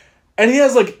 and he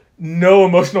has like no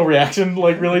emotional reaction,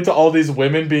 like really, to all these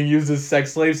women being used as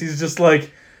sex slaves. He's just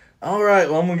like, all right,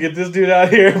 well, I'm gonna get this dude out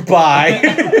of here. Bye.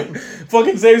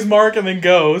 Fucking saves Mark and then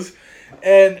goes,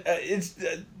 and it's.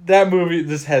 That movie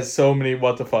just has so many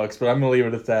what the fucks, but I'm going to leave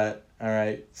it at that. All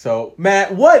right. So,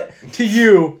 Matt, what to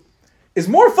you is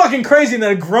more fucking crazy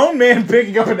than a grown man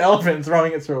picking up an elephant and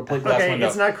throwing it through a plate glass window? Okay,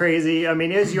 it's not crazy. I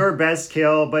mean, it was your best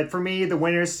kill, but for me, the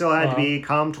winner still had to be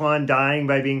Com Tuan dying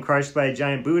by being crushed by a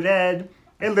giant boot head.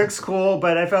 It looks cool,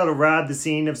 but I felt it robbed the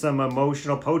scene of some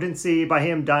emotional potency by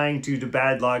him dying due to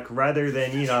bad luck rather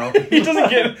than, he doesn't get doesn't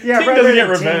get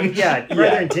revenge.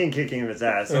 Rather than Ting kicking him his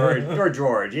ass or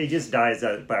George. He just dies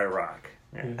by a rock.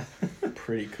 Yeah.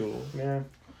 Pretty cool. Yeah.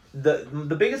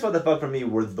 The biggest what the fuck for me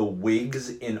were the wigs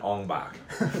in Ong Bak.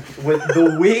 With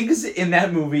the wigs in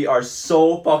that movie are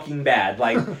so fucking bad.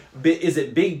 Like, is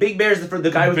it Big Bear's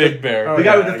the guy with Big Bear? The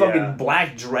guy with the fucking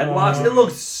black dreadlocks. It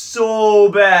looks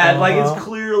so bad. Like, it's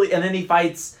clearly, and then he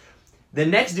fights. The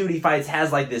next dude he fights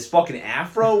has like this fucking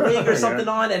afro wig or something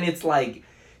on, and it's like,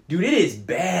 dude, it is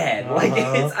bad. Like,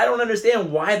 I don't understand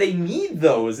why they need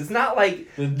those. It's not like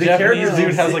the Japanese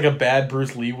dude has like a bad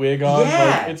Bruce Lee wig on.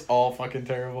 Yeah. Like, it's all fucking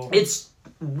terrible. It's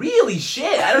really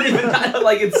shit. I don't even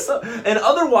like it's so, and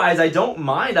otherwise I don't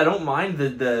mind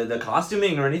the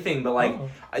costuming or anything, but like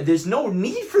there's no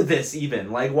need for this even.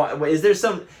 Like, why is there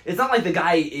some? It's not like the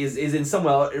guy is in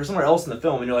somewhere else in the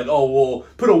film and you're like, oh well,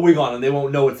 put a wig on and they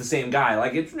won't know it's the same guy.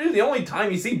 Like, it's really the only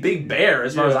time you see Big Bear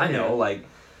as far as I know. Like,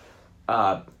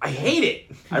 I hate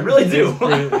it. I really do.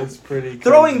 It's pretty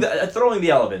throwing the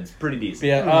elephants pretty decent.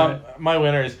 Yeah. My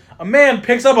winner is a man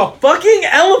picks up a fucking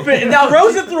elephant and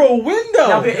throws it through a window.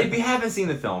 Now, if you haven't seen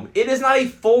the film, it is not a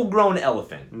full-grown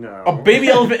elephant. No. A baby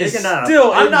elephant is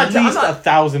still at least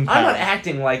 1,000 pounds. I'm not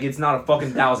acting like it's not a fucking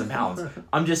 1,000 pounds.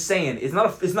 I'm just saying it's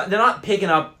not. They're not picking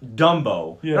up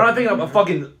Dumbo. Yeah. They're not picking up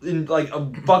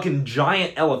a fucking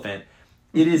giant elephant.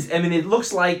 It is. I mean, it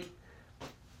looks like.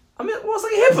 I mean, well, it's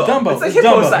like a hippo. Dumbo. It's like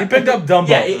hippo Dumbo. size. He picked up Dumbo.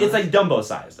 Yeah, it's like Dumbo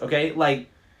sized. Okay, like,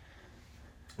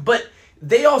 but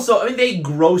they also, I mean, they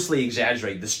grossly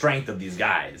exaggerate the strength of these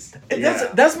guys.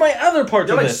 That's my other part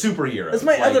They're to like this. superheroes. That's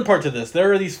my other part to this.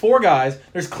 There are these 4 guys.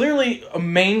 There's clearly a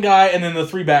main guy and then the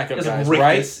 3 backup There's guys,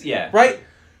 Rictus, right? yeah. Right?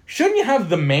 Shouldn't you have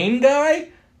the main guy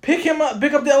pick up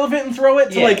the elephant and throw it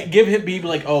to like give him be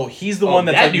like, oh, he's the one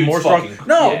that's that like dude's more strong. fucking-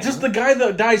 No, yeah. just the guy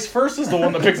that dies first is the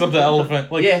one that picks up the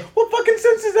elephant. Like, Yeah. what fucking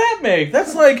sense does that make?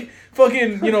 That's like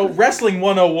fucking, wrestling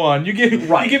 101. You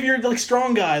give your like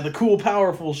strong guy the cool,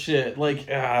 powerful shit. Like,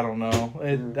 I don't know.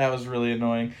 That was really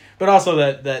annoying. But also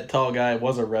that tall guy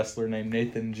was a wrestler named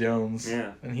Nathan Jones.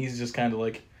 Yeah. And he's just kind of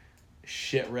like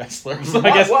shit wrestler. So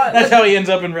I guess What? that's how he ends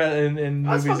up in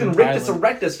That's movies fucking in Rictus Thailand.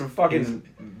 Erectus from fucking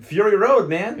Fury Road,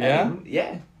 man. Yeah? I mean,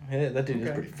 yeah. Yeah, that dude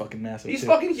is pretty fucking massive. He's too.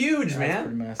 fucking huge, Yeah, man. he's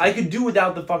pretty massive. I could do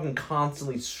without the fucking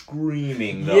constantly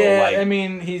screaming, though. Yeah, like, I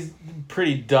mean, he's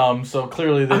pretty dumb, so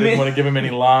clearly they didn't want to give him any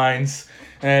lines,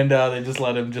 and they just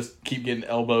let him just keep getting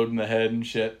elbowed in the head and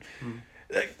shit.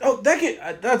 That's what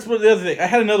the other thing. I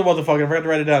had another motherfucker, I forgot to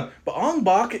write it down. But Ong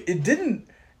Bak, it didn't,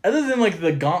 other than like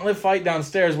the gauntlet fight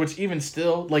downstairs, which even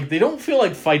still, like, they don't feel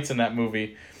like fights in that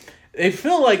movie. They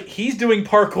feel like he's doing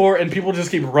parkour and people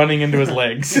just keep running into his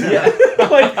legs.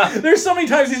 Like, there's so many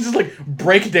times he's just like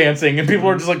breakdancing and people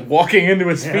are just like walking into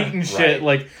his feet and shit.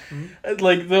 right.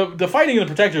 Like the fighting in the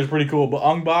Protector is pretty cool, but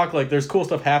Ong Bak, like, there's cool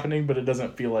stuff happening, but it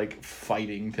doesn't feel like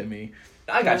fighting to me.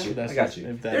 I got you. That's I got just- you.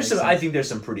 if that There's makes some. sense. I think there's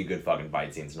some pretty good fucking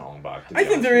fight scenes in Ong Bak. I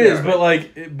think there is, but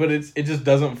like, it just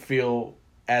doesn't feel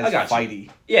as I got you. fighty.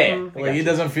 Yeah. Like, it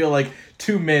doesn't feel like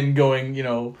 2 men going,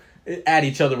 at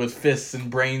each other with fists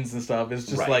and brains and stuff. It's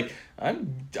just Right. like,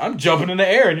 I'm jumping in the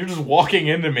air and you're just walking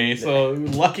into me. So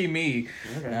lucky me.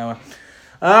 Okay.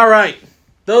 All right.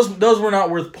 Those were not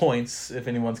worth points if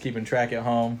anyone's keeping track at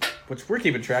home. Which we're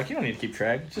keeping track. You don't need to keep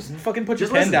track. Just fucking put your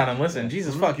Just pen listen. down and listen.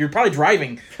 Jesus fuck. You're probably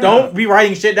driving. Don't be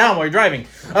writing shit down while you're driving.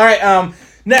 All right.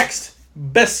 Next.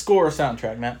 Best score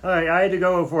soundtrack, Matt. All right, I had to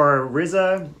go for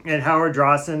RZA and Howard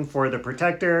Drawson for The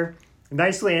Protector.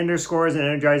 Nicely underscores and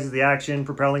energizes the action,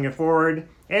 propelling it forward.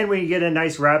 And we get a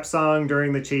nice rap song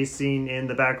during the chase scene in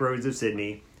the back roads of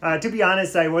Sydney. To be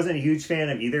honest, I wasn't a huge fan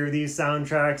of either of these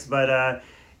soundtracks, but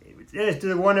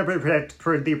the one of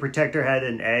The Protector had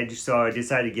an edge, so I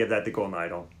decided to give that the Golden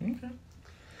Idol. Okay.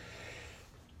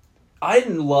 I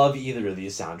didn't love either of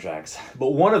these soundtracks, but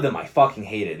one of them I fucking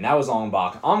hated, and that was Ong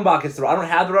Bak. Ong Bak is I don't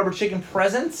have the Rubber Chicken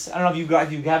presents. I don't know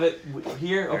if you have it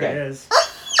here. Okay. There it is.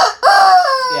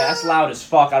 Yeah, that's loud as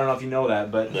fuck. I don't know if you know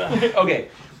that, but okay.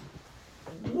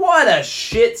 What a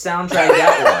shit soundtrack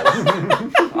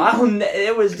that was.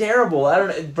 It was terrible. I don't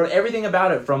know, but everything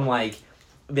about it, from like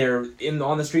they're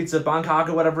on the streets of Bangkok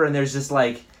or whatever, and there's just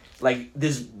like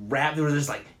this rap where there's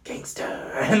like gangster,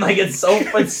 and like it's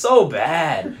so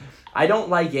bad. I don't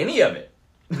like any of it.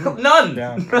 None.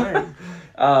 Down.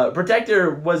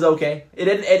 Protector was okay.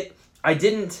 I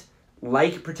didn't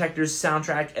like Protector's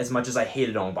soundtrack as much as I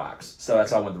hated Ong Bak's. So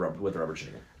that's why I went with the Rubber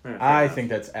Chicken. I think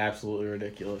that's absolutely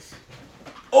ridiculous.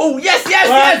 Oh, yes!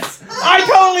 I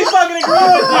totally fucking agree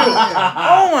with you.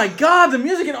 Oh my god, the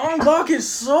music in Ong Bak is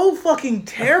so fucking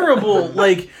terrible.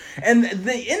 Like, and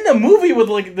in the movie with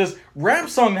like this rap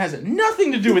song that has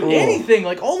nothing to do with anything.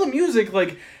 Like, all the music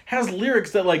like has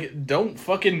lyrics that like don't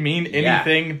fucking mean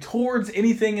anything towards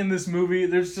anything in this movie.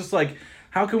 There's just like,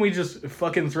 how can we just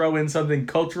fucking throw in something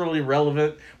culturally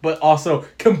relevant but also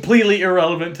completely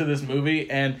irrelevant to this movie?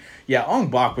 And yeah, Ong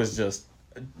Bak was just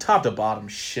top to bottom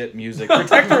shit music.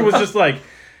 Protector was just like,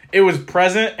 it was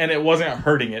present and it wasn't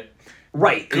hurting it.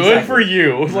 Right. Good exactly. for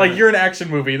you. Like, you're an action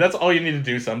movie. That's all you need to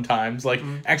do sometimes. Like,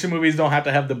 action movies don't have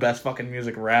to have the best fucking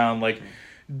music around. Like,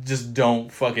 just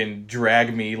don't fucking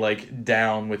drag me, like,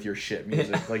 down with your shit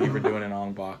music like you were doing in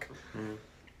Ong Bak.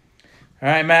 All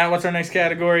right, Matt, what's our next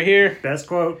category here? Best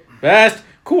quote. Best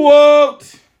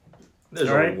quote! There's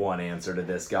All right. only one answer to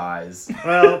this, guys.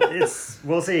 Well,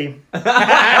 we'll see.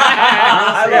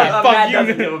 Yeah, Matt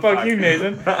doesn't give a fuck you,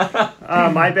 Nathan.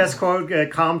 My best quote,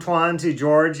 Com Tuan to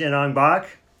George in Ong Bak.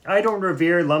 I don't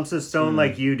revere lumps of stone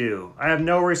like you do. I have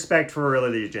no respect for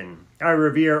religion. I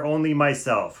revere only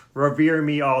myself. Revere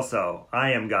me also.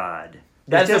 I am God.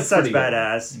 That's It's just such pretty good.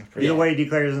 badass. Yeah. The way he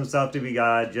declares himself to be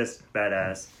God, just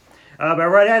badass. But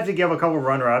I have to give a couple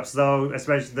runner-ups, though,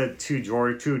 especially the two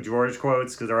George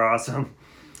quotes, because they're awesome.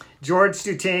 George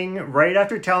to Ting, right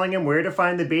after telling him where to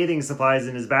find the bathing supplies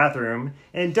in his bathroom,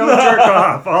 and don't jerk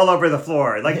off all over the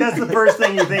floor. Like, that's the first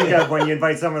thing you think of when you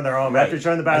invite someone to their home. Right. After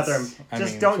showing the bathroom,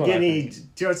 that's don't what get I any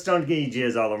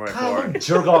jizz all over my floor.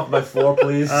 Jerk off my floor,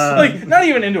 please. Like, not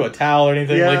even into a towel or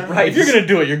anything. Yeah. Like, Right, if you're just- gonna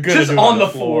do it, you're gonna just do it on the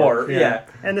floor. Yeah.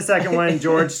 And the second one,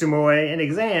 George to Moy, an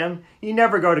exam. You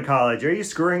never go to college. Are you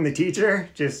screwing the teacher?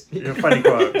 Just a funny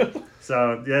quote.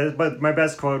 So, yeah, but my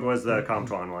best quote was the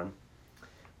Comtuan one.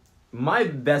 My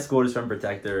best quote is from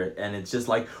Protector, and it's just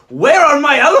like, "Where are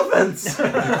my elephants?"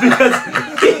 Because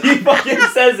he fucking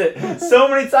says it so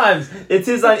many times. It's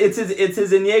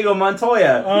his Inigo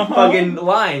Montoya fucking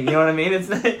line. You know what I mean? It's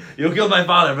 "You killed my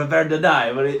father, prepared to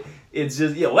die," but it's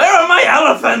just, where are my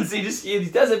elephants? He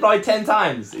does it probably 10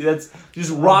 times.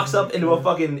 Just rocks up into a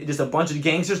fucking, just a bunch of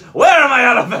gangsters. Where are my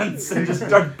elephants? And just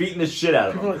start beating the shit out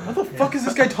of them. Like, what the fuck is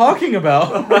this guy talking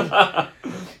about?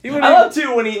 I love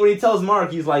too when he tells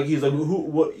Mark, he's like, I'm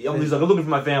looking for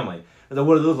my family. He's like,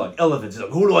 what do they look like? Elephants. He's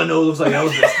like, who do I know looks like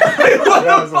elephants? Like, what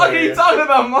the fuck are you talking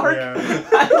about, Mark? Yeah.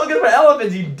 I'm looking for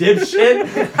elephants, you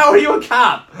dipshit. How are you a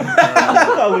cop?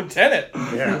 A lieutenant.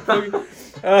 Yeah.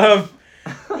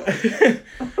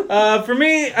 For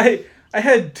me, I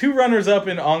had two runners up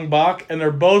in Ong Bak, and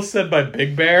they're both said by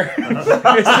Big Bear.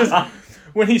 It's just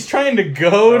when he's trying to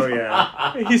goad. Oh,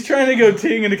 yeah. He's trying to go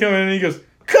Ting into coming in, and he goes,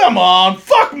 "Come on,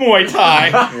 fuck Muay Thai."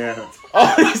 Yeah.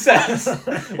 All he says,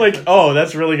 like, "Oh,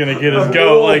 that's really gonna get his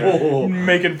goat," like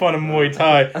making fun of Muay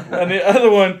Thai. And the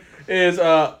other one is,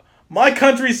 "My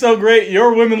country's so great,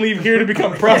 your women leave here to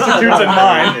become prostitutes in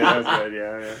mine." Yeah, that's good.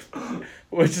 Yeah.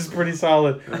 Which is pretty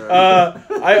solid.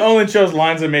 I only chose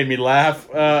lines that made me laugh,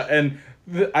 and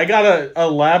I got a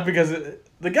laugh because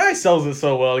the guy sells it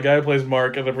so well. The guy who plays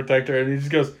Mark and the Protector, and he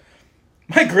just goes,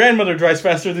 "My grandmother drives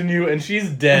faster than you, and she's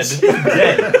dead."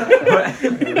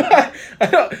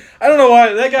 I don't know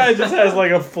why that guy just has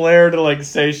like a flair to like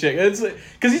say shit. It's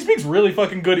because he speaks really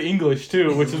fucking good English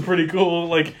too, which is pretty cool.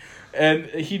 Like, and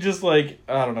he just like,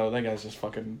 I don't know, that guy's just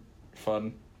fucking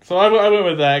fun. So I went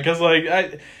with that because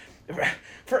like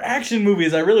for action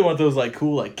movies, I really want those like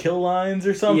cool like kill lines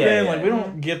or something. Like we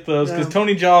don't get those because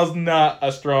Tony Jaa's not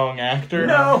a strong actor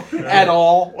at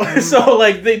all. So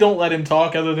like they don't let him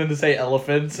talk other than to say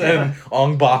elephants and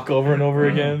Ong Bak over and over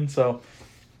again. So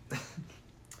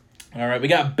all right, we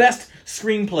got best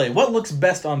screenplay. What looks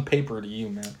best on paper to you,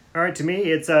 man? All right, to me,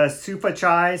 it's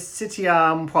Supachai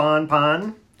Sitiam Puan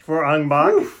Pan for Ong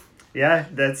Bak. Yeah,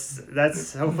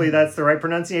 that's hopefully that's the right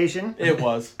pronunciation. It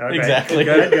was. Okay. Exactly.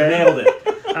 Good. Nailed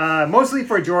it. Mostly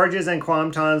for George's and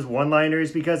Quam Tan's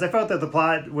one-liners because I felt that the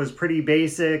plot was pretty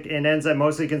basic and ends up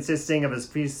mostly consisting of his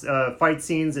fight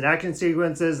scenes and action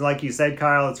sequences. Like you said,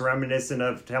 Kyle, it's reminiscent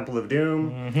of Temple of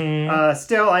Doom. Mm-hmm.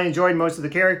 Still, I enjoyed most of the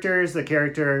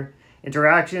character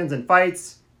interactions and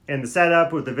fights, and the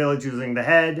setup with the village losing the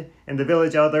head and the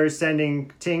village elders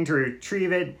sending Ting to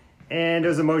retrieve it. And it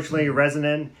was emotionally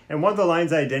resonant. And one of the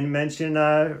lines I didn't mention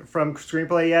from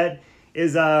screenplay yet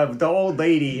is the old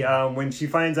lady, when she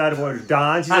finds out about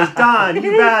Don, she says, "Don,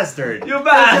 you bastard." You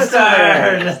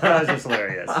bastard! That was just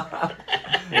hilarious.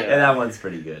 Yeah, that one's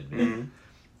pretty good. Mm-hmm.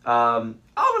 I'm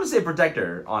gonna say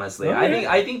Protector, honestly. Okay.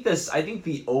 I think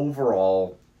the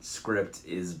overall script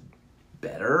is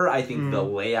better. I think the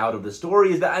layout of the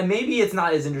story is better. Maybe it's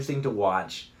not as interesting to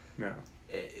watch. No.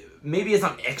 Maybe it's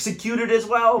not executed as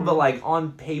well, but like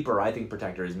on paper, I think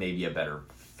Protector is maybe a better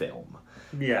film.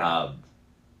 Yeah.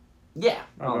 We'll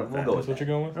go with go that. with That's what you're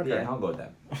going with? Okay. Yeah, I'll go with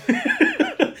that.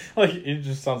 Like it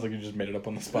just sounds like you just made it up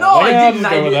on the spot. No, like, I I'll didn't.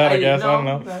 just go with that, I guess. I don't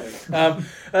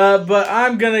know. But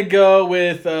I'm gonna go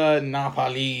with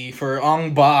Napali for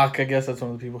Ong Bak. I guess that's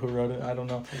one of the people who wrote it. I don't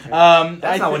know.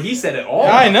 That's not what he said at all.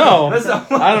 I know. That's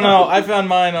not I don't know. I found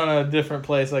mine on a different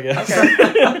place, I guess.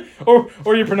 Okay.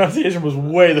 or your pronunciation was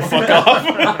way the fuck off.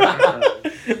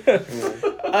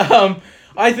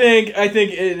 I think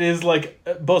it is like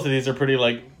both of these are pretty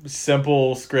like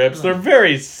simple scripts. They're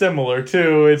very similar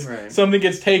too. It's something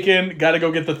gets taken, got to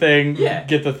go get the thing,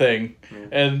 get the thing.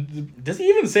 And does he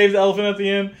even save the elephant at the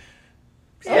end?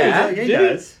 Yeah, he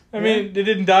does. I mean, it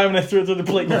didn't die when I threw it through the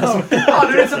plate. Oh,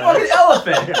 dude, it's a fucking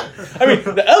elephant. I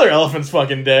mean, the other elephant's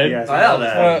fucking dead. Yes,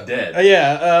 Elephant's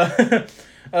dead.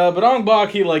 But Ong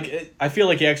Bak, I feel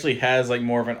like he actually has like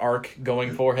more of an arc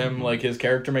going for him. Like his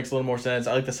character makes a little more sense.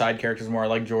 I like the side characters more. I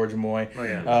like George Moy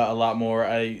a lot more.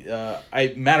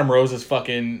 Madame Rose's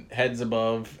fucking heads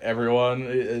above everyone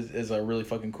is a really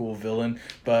fucking cool villain.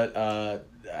 But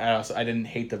I didn't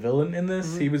hate the villain in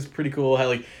this. He was pretty cool.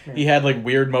 He had like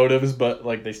weird motives, but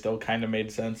like they still kind of made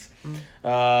sense.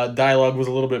 Dialogue was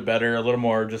a little bit better, a little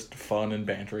more just fun and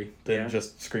bantery than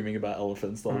just screaming about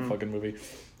elephants the whole fucking movie.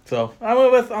 So I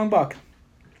went with Ong Bak.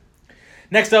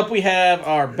 Next up, we have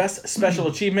our best special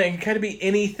achievement. It can kind of be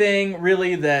anything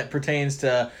really that pertains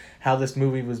to how this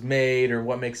movie was made or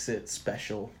what makes it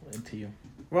special to you.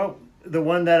 Well, The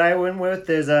one that I went with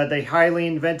is the highly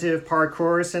inventive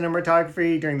parkour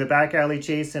cinematography during the back alley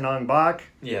chase in Ong Bak.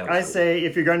 Yeah, I say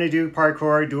if you're going to do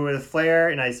parkour, do it with flair,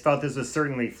 and I felt this was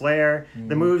certainly flair.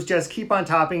 The moves just keep on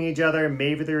topping each other.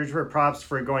 Maybe there's props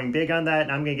for going big on that,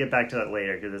 and I'm going to get back to that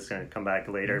later because it's going to come back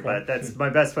later. Okay. But that's my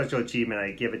best special achievement.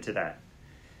 I give it to that.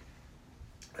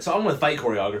 So I'm with fight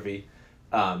choreography.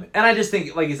 And I just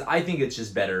think, I think it's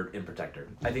just better in Protector.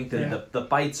 I think that the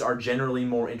fights are generally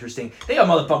more interesting. They got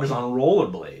motherfuckers on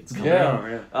rollerblades.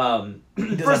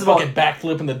 First of all,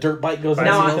 backflip and the dirt bike goes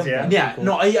now.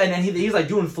 Cool. And he's like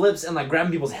doing flips and like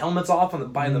grabbing people's helmets off on the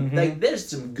like, there's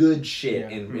some good shit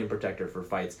in Protector for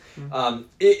fights.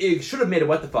 It should have made it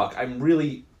What the Fuck. I'm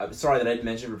sorry that I didn't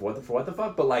mention it for What the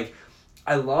Fuck, but like,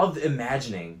 I love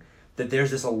imagining that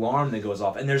there's this alarm that goes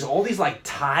off, and there's all these like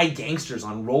Thai gangsters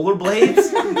on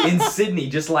rollerblades in Sydney,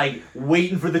 just like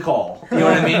waiting for the call. You know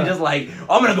what I mean? Just like,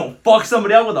 I'm gonna go fuck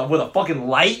somebody up with a fucking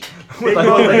light, with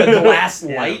like a glass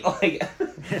light. Like,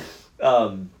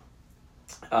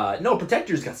 no,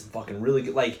 Protector's got some fucking really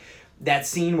good, like that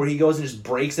scene where he goes and just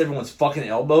breaks everyone's fucking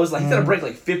elbows. Like he's gonna break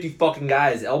like 50 fucking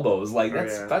guys' elbows. Like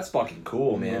that's fucking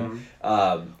cool, man.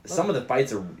 Some of the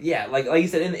fights are like you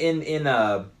said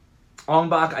in Ong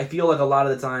Bak, I feel like a lot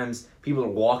of the times people are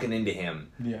walking into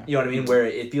him. Yeah. You know what I mean? Where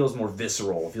it feels more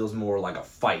visceral. It feels more like a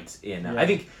fight. I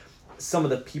think some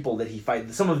of the people that he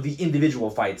fights, some of the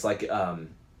individual fights, like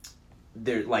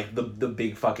they're like the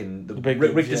big fucking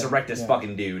Rictus Erectus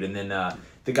fucking dude, and then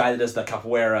the guy that does the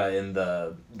capoeira in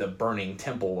the burning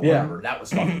temple or whatever. That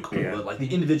was fucking cool. Like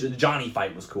the individual Johnny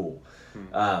fight was cool. So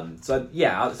I'm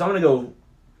gonna go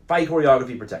fight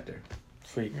choreography Protector.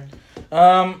 Sweet.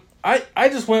 I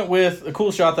just went with a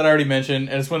cool shot that I already mentioned,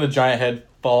 and it's when the giant head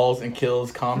falls and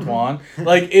kills Kam Tuan.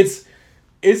 Like, it's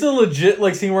a legit,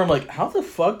 like, scene where I'm like, how the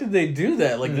fuck did they do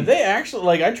that? Like, did they actually,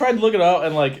 like, I tried to look it up,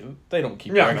 and, like, they don't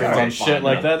keep records on shit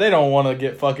like that. They don't want to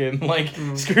get fucking, like,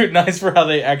 scrutinized for how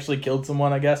they actually killed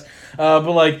someone, I guess. But,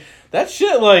 like, that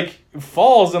shit, like,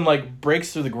 falls and, like,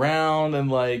 breaks through the ground, and,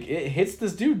 like, it hits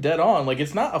this dude dead on. Like,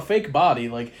 it's not a fake body,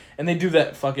 like, and they do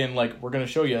that fucking, like, we're gonna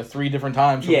show you 3 different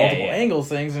times from multiple angles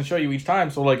things and show you each time,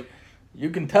 so, like, you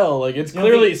can tell, like, it's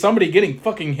clearly somebody getting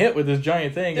fucking hit with this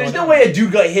giant thing. There's no way a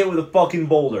dude got hit with a fucking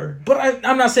boulder. But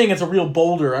I'm not saying it's a real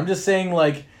boulder. I'm just saying,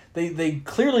 like, they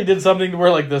clearly did something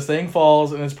where, like, this thing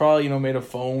falls and it's probably, made of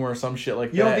foam or some shit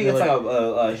like that. You don't think it's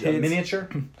like a miniature?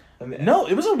 No,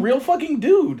 it was a real fucking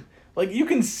dude. Like, you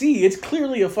can see, it's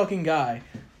clearly a fucking guy.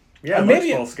 Yeah, it looks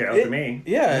full scale to me.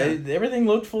 Yeah, everything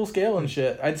looked full scale and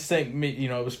shit. I just think,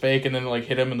 it was fake, and then, like,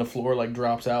 hit him in the floor, like,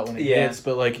 drops out when it hits.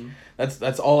 But, like,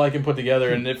 that's all I can put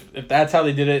together. And if that's how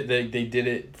they did it, they did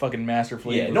it fucking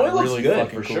masterfully. Yeah, it looks really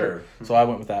good, for sure. So I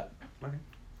went with that. Okay.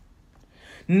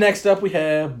 Next up, we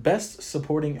have Best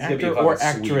Supporting Actor or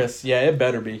Actress. Sweet. Yeah, it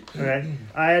better be. Okay.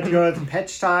 I had to go with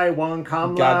Pechtai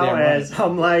Wongkamlao as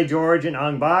Humlai George in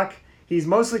Ong Bak. He's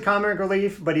mostly comic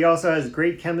relief, but he also has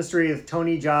great chemistry with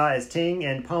Tony Jaa as Ting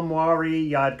and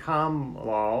Pumwari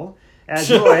Yadkamlal as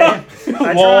Joy. I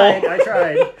tried.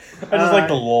 I just like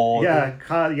the lol. Yeah,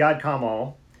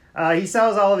 Yadkamlal. He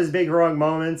sells all of his big heroic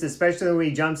moments, especially when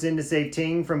he jumps in to save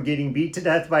Ting from getting beat to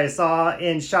death by a saw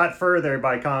and shot further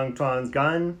by Kang Tuan's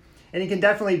gun. And he can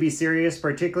definitely be serious,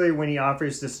 particularly when he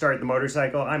offers to start the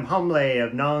motorcycle. I'm Humlai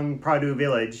of Nong Pradu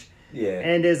village. Yeah.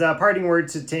 And his parting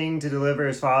words to Ting to deliver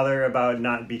his father about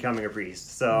not becoming a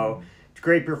priest. So,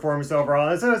 great performance overall.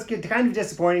 And so it's kind of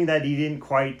disappointing that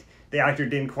the actor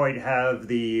didn't quite have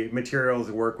the material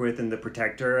to work with in The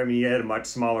Protector. I mean, he had a much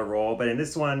smaller role, but in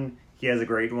this one, he has a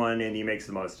great one, and he makes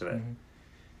the most of it.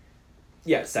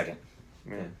 Yeah, second.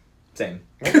 Yeah. Same.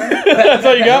 That's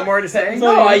all you got? No more to say?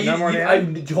 No,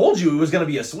 I told you it was going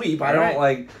to be a sweep. I don't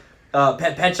like...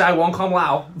 Pechtai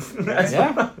Wongkamlao.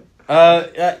 Yeah.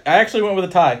 I actually went with a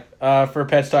tie for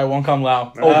Pechtai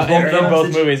Wongkamlao in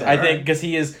both movies. I think because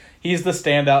he's the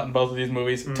standout in both of these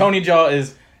movies. Tony Jaa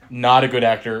is not a good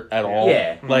actor at all.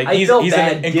 Yeah, like he's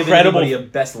an incredible a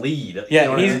best lead.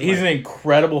 Yeah, he's an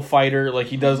incredible fighter. Like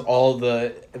he does all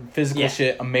the physical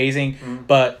shit amazing.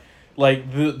 But like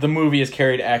the movie is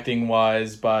carried acting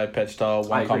wise by Pechtai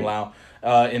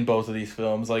Wongkamlao in both of these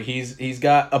films. Like he's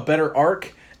got a better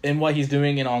arc in what he's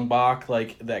doing in Ong Bak.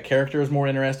 Like that character is more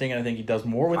interesting, and I think he does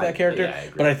more with that character. Yeah, I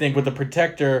agree. But I think with the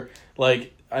Protector,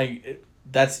 like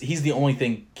he's the only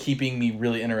thing keeping me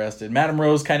really interested. Madame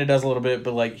Rose kind of does a little bit,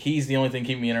 but like he's the only thing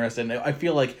keeping me interested. And I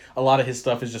feel like a lot of his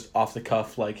stuff is just off the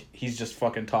cuff. Like he's just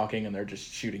fucking talking, and they're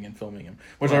just shooting and filming him,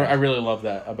 which I really love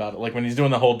that about it. Like when he's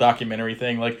doing the whole documentary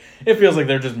thing, like it feels like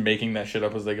they're just making that shit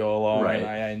up as they go along. Right. And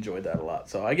I enjoyed that a lot.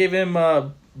 So I gave him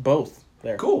both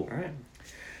there. Cool. All right.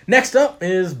 Next up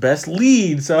is Best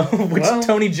Lead. So, which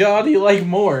Tony Jaa do you like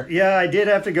more? Yeah, I did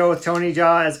have to go with Tony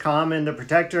Jaa as Calm in The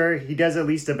Protector. He does at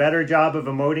least a better job of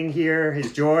emoting here.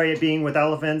 His joy at being with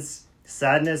elephants,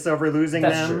 sadness over losing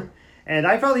them. True. And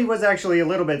I felt he was actually a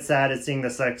little bit sad at seeing the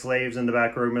sex slaves in the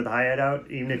back room of the hideout.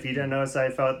 Even if you didn't notice, I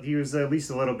felt he was at least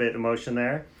a little bit emotion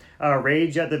there.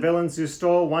 Rage at the villains who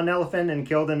stole one elephant and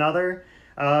killed another.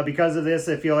 Because of this,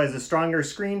 I feel he has a stronger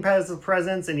screen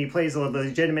presence, and he plays a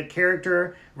legitimate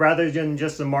character rather than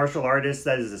just a martial artist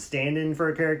that is a stand-in for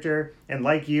a character. And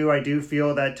like you, I do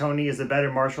feel that Tony is a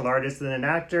better martial artist than an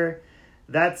actor.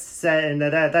 That said,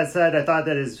 I thought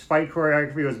that his fight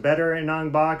choreography was better in Ong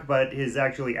Bak, but his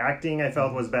actually acting I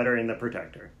felt was better in The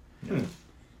Protector.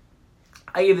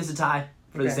 I gave this a tie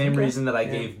for the same reason that I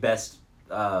gave Best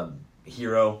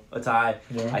Hero a tie.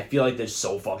 Yeah. I feel like they're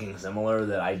so fucking similar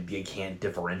that I can't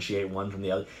differentiate one from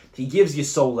the other. He gives you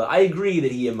so little. I agree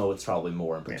that he emotes probably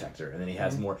more in Protector, and then he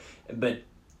has more, but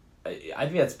I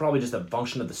think that's probably just a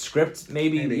function of the script.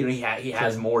 Maybe. You know, he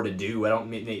has more to do. I don't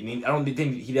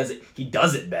think he does it. He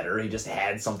does it better. He just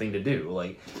had something to do.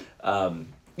 Like,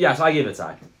 yeah. So I gave it a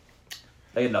tie.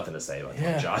 I had nothing to say about Tony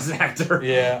Jaa as an actor.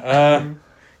 Yeah.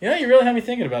 You know, you really had me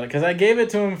thinking about it, because I gave it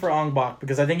to him for Ong Bak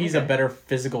because I think he's a better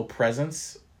physical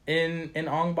presence in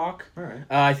Ong Bak. All right.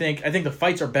 I think the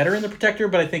fights are better in The Protector,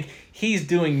 but I think he's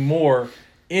doing more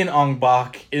in Ong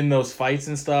Bak in those fights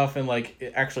and stuff, and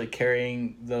like actually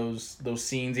carrying those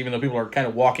scenes. Even though people are kind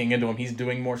of walking into him, he's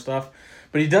doing more stuff.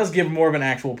 But he does give more of an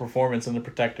actual performance in The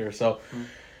Protector. So,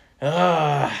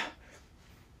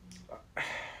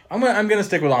 I'm gonna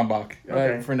stick with Ong Bak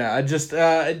for now. I just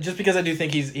because I do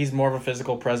think he's more of a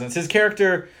physical presence. His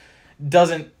character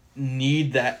doesn't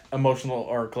need that emotional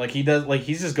arc like he does. Like,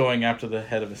 he's just going after the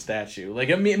head of a statue. Like,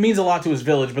 it means a lot to his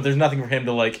village, but there's nothing for him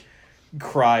to like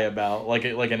cry about, like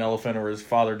an elephant or his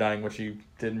father dying, which he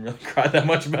didn't really cry that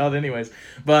much about anyways.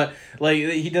 But like,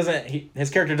 his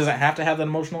character doesn't have to have that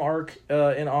emotional arc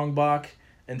in Ong Bak.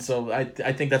 And so I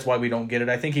think that's why we don't get it.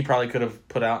 I think he probably could have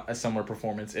put out a similar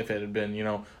performance if it had been, you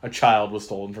know, a child was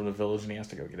stolen from the village and he has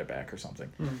to go get it back or something.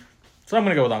 So I'm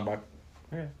going to go with Ong Bak.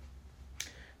 Okay.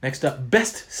 Next up,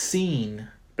 Best Scene.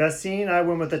 Best scene, I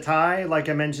went with a tie. Like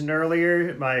I mentioned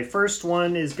earlier, my first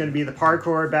one is going to be the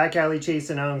parkour back alley chase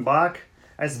in Ong Bak.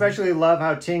 I especially love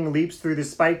how Ting leaps through the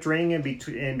spiked ring in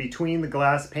between the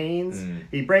glass panes.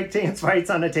 He breakdance fights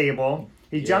on a table.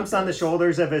 He jumps on the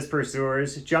shoulders of his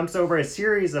pursuers, jumps over a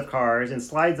series of cars, and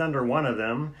slides under one of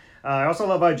them. I also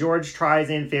love how George tries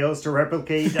and fails to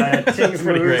replicate Ting's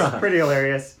moves. Pretty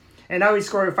hilarious. And now he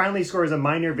finally scores a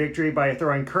minor victory by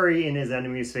throwing curry in his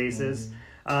enemies' faces.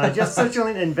 Just such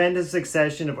an inventive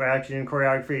succession of action and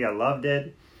choreography. I loved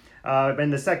it.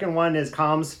 And the second one is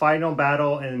Calm's final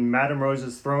battle in Madame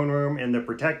Rose's throne room in The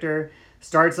Protector.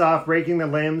 Starts off breaking the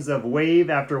limbs of wave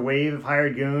after wave of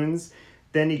hired goons.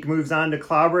 Then he moves on to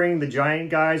clobbering the giant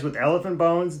guys with elephant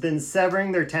bones, then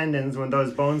severing their tendons when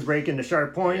those bones break into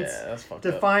sharp points. Yeah, that's fucked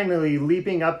to up. Finally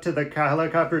leaping up to the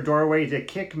helicopter doorway to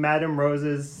kick Madame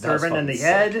Rose's servant in the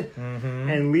head,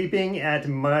 and leaping at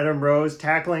Madame Rose,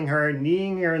 tackling her,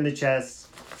 kneeing her in the chest.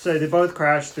 So they both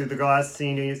crash through the glass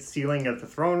ceiling of the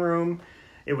throne room.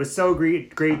 It was so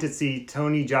great to see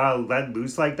Tony Jaa let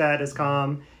loose like that as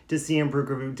Calm, to see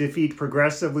him defeat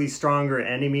progressively stronger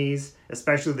enemies,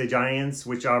 especially the giants,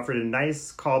 which offered a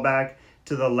nice callback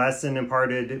to the lesson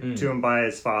imparted to him by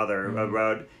his father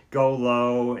about go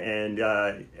low, and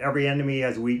every enemy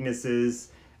has weaknesses,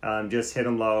 just hit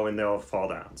them low and they'll fall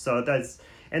down. So that's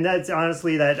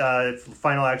honestly, that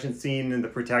final action scene in The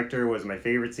Protector was my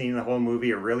favorite scene in the whole movie.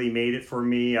 It really made it for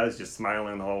me. I was just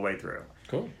smiling the whole way through.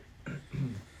 Cool.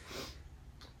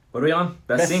 What are we on?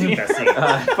 Best scene? Best scene.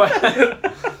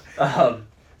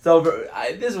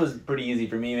 This was pretty easy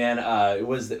for me, man. It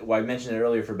was, well, I mentioned it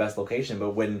earlier for best location,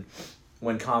 but when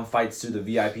Calm fights through the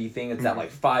VIP thing, it's that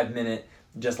like 5-minute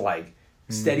just like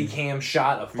steady cam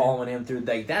shot of following him through.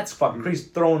 Like, that's fucking crazy.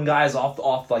 Throwing guys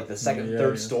off like the second,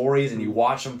 third stories, and you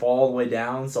watch them fall all the way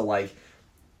down. So like,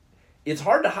 it's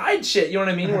hard to hide shit, you know what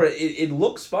I mean? Where it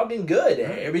looks fucking good.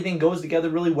 Everything goes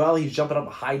together really well. He's jumping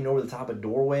up, hiding over the top of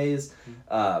doorways.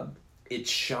 It's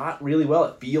shot really well.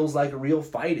 It feels like a real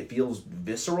fight. It feels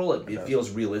visceral. It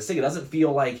feels realistic. It doesn't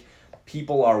feel like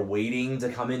people are waiting to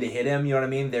come in to hit him, you know what I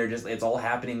mean? It's all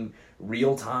happening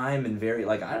real time and very,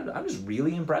 like, I'm just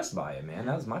really impressed by it, man.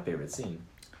 That was my favorite scene.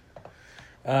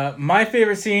 My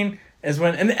favorite scene is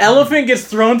when an elephant gets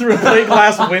thrown through a plate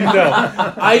glass window.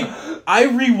 I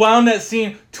rewound that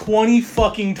scene 20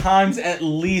 fucking times at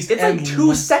least. It's like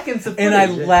 2 seconds of footage. And I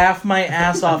laugh my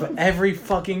ass off every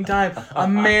fucking time. A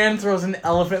man throws an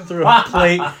elephant through a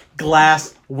plate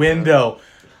glass window.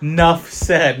 Enough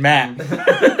said, Matt.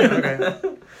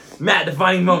 Okay. Matt,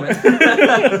 defining moment.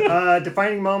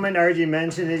 Defining moment, I already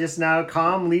mentioned it just now.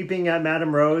 Calm leaping at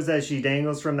Madame Rose as she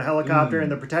dangles from the helicopter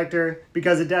and the Protector,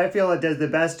 because I feel it does the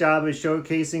best job of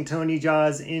showcasing Tony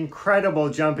Jaa's incredible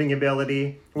jumping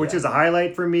ability, which is a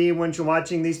highlight for me when you're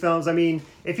watching these films. I mean,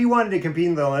 if he wanted to compete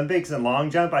in the Olympics in long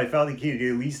jump, I felt like he could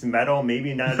at least medal,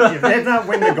 maybe not, if not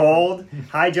win the gold.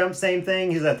 High jump, same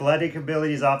thing. His athletic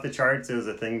ability is off the charts. It was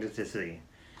a thing to see.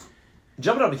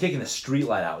 Jumping up and kicking the street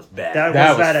light out was bad. That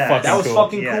was was badass. fucking That was cool.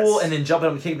 fucking Yes. cool, and then jumping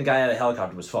up and kicking the guy out of the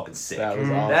helicopter was fucking sick. That was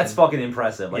awesome. That's fucking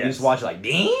impressive. Like, you Yes. just watch it like,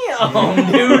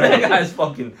 damn, dude, that guy's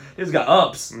fucking, he's got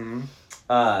ups.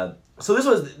 So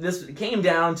this came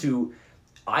down to,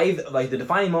 the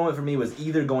defining moment for me was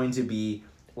either going to be,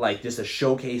 like, just a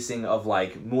showcasing of,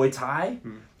 like, Muay Thai,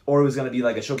 or it was going to be,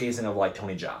 like, a showcasing of, like,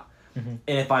 Tony Jaa. And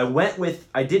if I went with,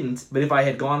 I didn't, but if I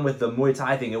had gone with the Muay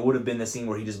Thai thing, it would have been the scene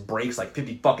where he just breaks like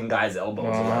 50 fucking guys' elbows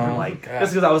or whatever. Like, God.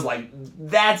 just because I was like,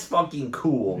 that's fucking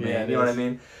cool, man. Yeah, it you know is. what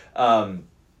I mean?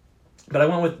 But I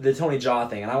went with the Tony Jaa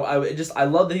thing, and I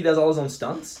love that he does all his own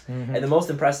stunts. And the most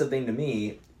impressive thing to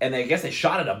me, and I guess they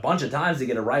shot it a bunch of times to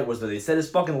get it right, was that they set his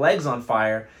fucking legs on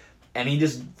fire. And he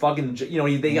just fucking,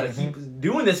 they gotta keep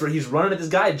doing this where he's running at this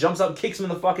guy, jumps up, kicks him in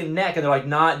the fucking neck, and they're like,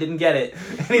 nah, didn't get it.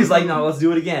 And he's like, no, let's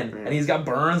do it again. And he's got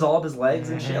burns all up his legs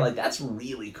and shit. Like, that's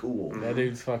really cool. That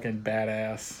dude's fucking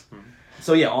badass.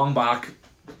 So yeah, Ong Bak,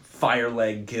 fire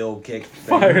leg kill kick.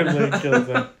 Fire leg kills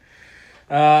him.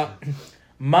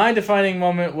 My defining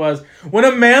moment was when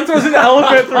a man throws an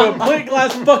elephant through a plate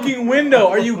glass fucking window.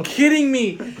 Are you kidding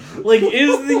me? Like, it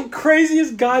is the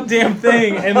craziest goddamn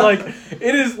thing. And, like,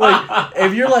 it is, like,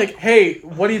 if you're like, hey,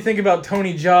 what do you think about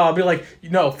Tony Jaa? I'll be like,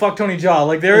 no, fuck Tony Jaa.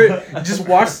 Like, just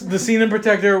watch the scene in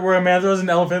Protector where a man throws an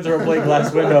elephant through a plate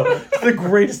glass window. It's the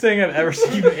greatest thing I've ever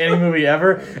seen in any movie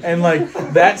ever. And, like,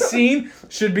 that scene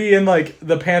should be in, like,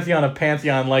 the Pantheon of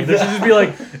Pantheon. Like, there should just be,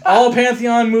 like, all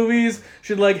Pantheon movies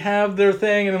should, like, have their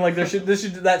thing, and then, like,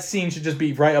 that scene should just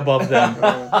be right above them.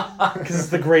 Because it's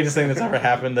the greatest thing that's ever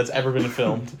happened, that's ever been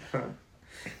filmed.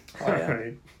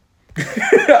 Alright.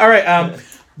 All right,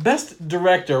 best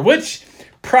director. Which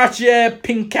Prachya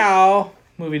Pinkau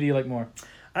movie do you like more?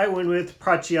 I went with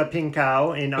Prachya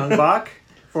Pinkau in Ong Bak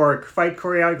for fight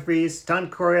choreography,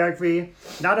 stunt choreography.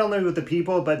 Not only with the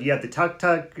people, but you have the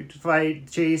tuk-tuk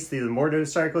fight chase, the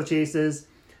motorcycle chases.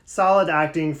 Solid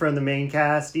acting from the main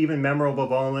cast, even memorable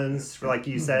villains, like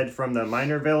you said, from the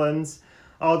minor villains.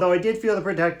 Although I did feel the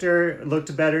Protector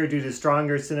looked better due to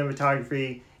stronger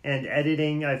cinematography and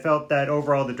editing, I felt that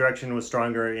overall the direction was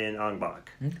stronger in Ong Bak.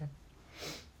 Okay.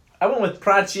 I went with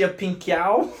Prachya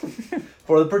Pinkau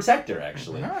for the Protector,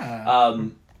 actually. I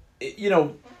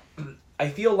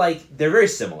feel like they're very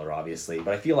similar, obviously,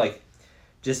 but I feel like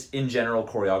just in general,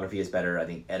 choreography is better. I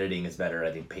think editing is better.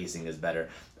 I think pacing is better.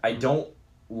 I don't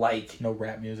like... No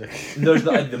rap music.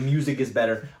 the music is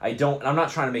better. I'm not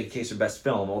trying to make a case for best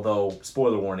film, although,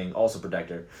 spoiler warning, also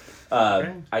Protector.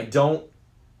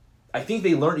 I think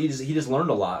they learned. He just learned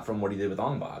a lot from what he did with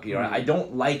Ong Bak. I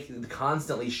don't like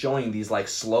constantly showing these like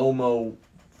slow mo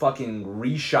fucking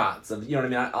reshots of. You know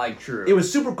what I mean? True. It was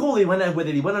super cool. He went with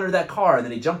it. He went under that car and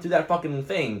then he jumped through that fucking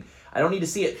thing. I don't need to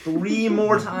see it 3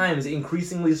 more times,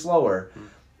 increasingly slower.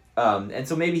 And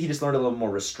so maybe he just learned a little more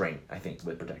restraint, I think,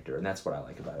 with Protector, and that's what I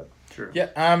like about it. True. Yeah,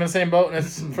 I'm in the same boat, and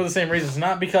it's for the same reasons.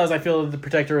 Not because I feel that the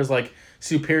Protector is like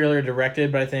superiorly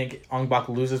directed, but I think Ong Bak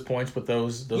loses points with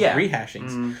those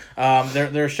rehashings.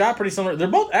 They're shot pretty similar. They're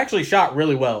both actually shot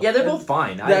really well. Yeah, they're both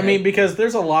fine. I mean, because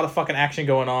there's a lot of fucking action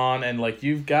going on, and like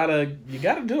you gotta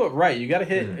do it right. You gotta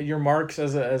hit your marks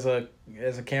as a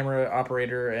camera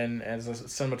operator and as a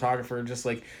cinematographer, just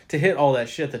like to hit all that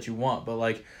shit that you want. But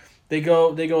like they go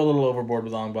a little overboard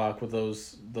with Ong Bak with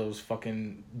those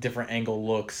fucking different angle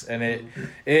looks, and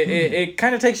it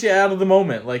kind of takes you out of the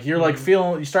moment. Like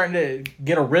you're starting to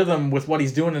get a rhythm with what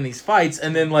he's doing in these fights,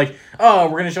 and then like, oh,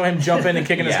 we're gonna show him jumping and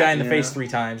kicking this guy in the face 3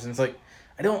 times, and it's like,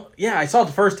 I saw it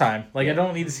the first time. Like I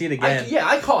don't need to see it again.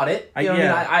 I caught it.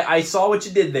 I saw what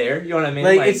you did there. You know what I mean?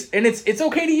 It's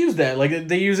okay to use that. Like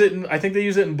they use it. I think they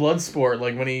use it in Bloodsport.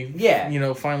 Like when he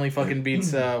finally fucking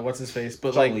beats what's his face,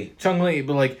 but Chung Li.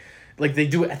 But like they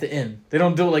do it at the end. They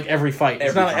don't do it like every fight.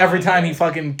 It's not like every time he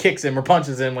fucking kicks him or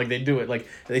punches him. Like they do it. Like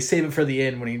they save it for the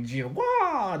end when he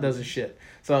does his shit.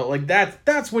 So like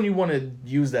that's when you want to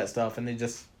use that stuff, and they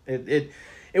just it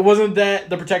wasn't that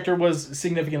the Protector was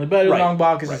significantly better than Ong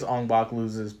Bak. It's just Ong Bak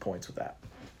loses points with that.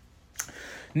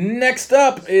 Next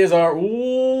up is our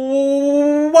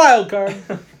wild card.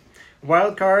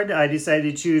 Wild card, I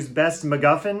decided to choose Best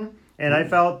MacGuffin, And I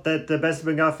felt that the best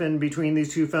MacGuffin between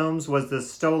these two films was the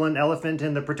stolen elephant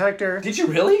in The Protector. Did you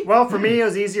really? Well, for me, it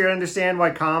was easier to understand why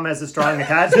Com has a strong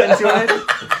attachment to it.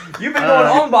 You've been going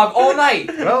Ong Bak all night.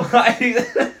 Well,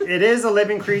 it is a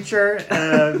living creature,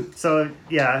 so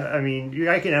yeah, I mean,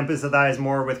 I can empathize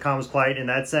more with Com's plight in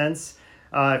that sense,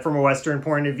 from a Western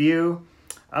point of view.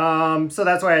 So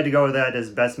that's why I had to go with that as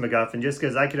best MacGuffin, just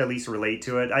because I could at least relate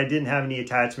to it. I didn't have any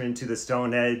attachment to the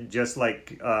Stonehead, just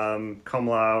like Cum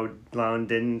Laude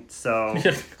didn't. So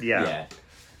yeah.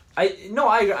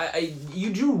 You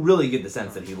do really get the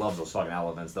sense that he loves those fucking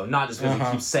elephants, though. Not just because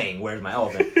he keeps saying, "Where's my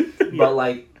elephant?" But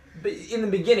like, in the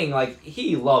beginning, like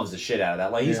he loves the shit out of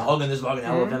that. Like he's hugging this fucking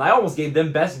elephant. I almost gave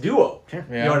them best duo. You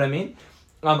know what I mean?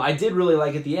 I did really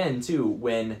like at the end too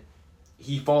when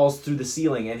he falls through the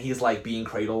ceiling and he's like being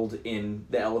cradled in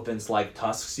the elephant's like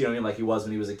tusks, you know what I mean, like he was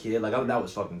when he was a kid. Like that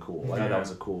was fucking cool. Like that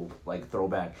was a cool like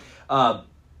throwback.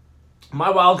 My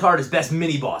wild card is best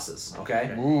mini bosses.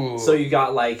 Okay, Ooh. so you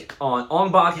got like on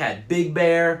Ong Bak had Big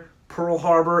Bear, Pearl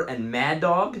Harbor, and Mad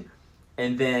Dog.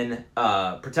 And then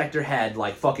Protector had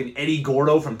like fucking Eddie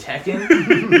Gordo from Tekken.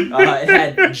 It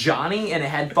had Johnny and it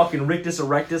had fucking Rictus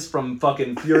Erectus from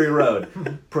fucking Fury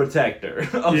Road. Protector.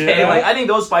 Okay, like I think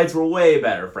those fights were way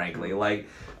better, frankly. Like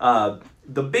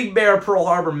the Big Bear, Pearl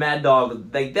Harbor, Mad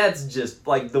Dog, like that's just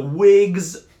like the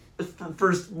wigs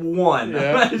first one.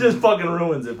 It just fucking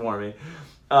ruins it for me.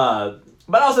 But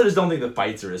I also just don't think the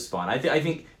fights are as fun. I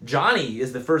think Johnny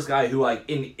is the first guy who like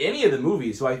in any of the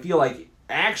movies who I feel like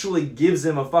actually gives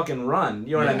him a fucking run.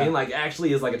 You know what I mean? Like,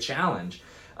 actually is like a challenge.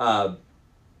 The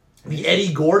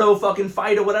Eddie Gordo fucking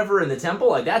fight or whatever in the temple,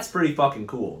 like, that's pretty fucking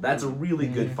cool. That's a really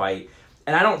good fight.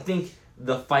 And I don't think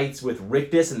the fights with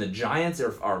Rictus and the Giants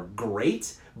are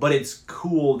great, but it's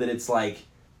cool that it's like,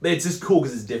 it's just cool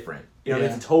because it's different. You know,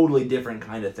 it's a totally different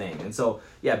kind of thing. And so,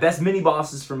 yeah, best mini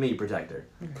bosses for me, Protector.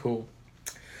 Cool.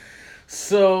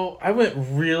 So, I went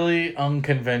really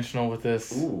unconventional with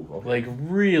this. Ooh, okay. Like,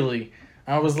 really.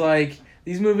 I was like,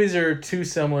 these movies are too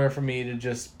similar for me to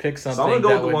just pick something. So I'm going to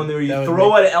go with the one where you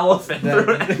throw an elephant.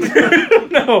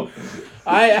 No.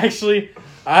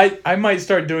 I might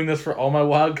start doing this for all my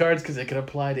wild cards because it can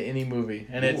apply to any movie.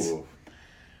 And it's...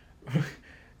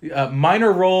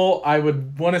 minor role I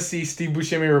would want to see Steve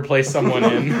Buscemi replace someone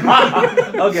in.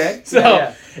 Okay.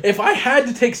 So, if I had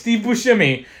to take Steve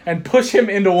Buscemi and push him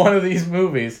into one of these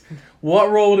movies...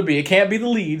 What role would it be? It can't be the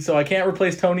lead, so I can't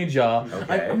replace Tony Jaa.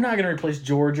 Okay. I'm not going to replace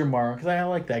George or Morrow, because I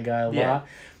like that guy a lot.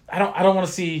 I don't want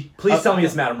to see... Please tell me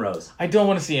it's Madame Rose. I don't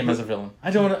want to see him as a villain.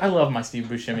 I love my Steve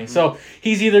Buscemi. So,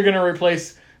 he's either going to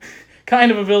replace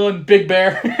kind of a villain, Big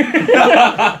Bear,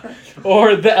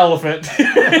 or the elephant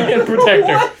in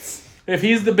Protector. What? If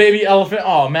he's the baby elephant,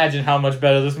 imagine how much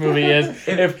better this movie is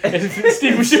if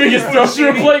Steve Buscemi gets thrown through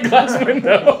a plate glass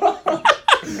window.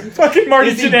 Fucking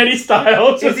Marty Jannetty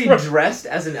style. Is he dressed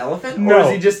as an elephant? No.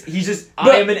 Or is he just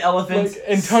I am an elephant? Like,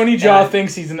 and Tony Jaa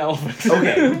thinks he's an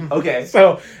elephant. Okay.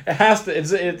 So it has to,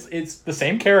 it's the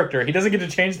same character. He doesn't get to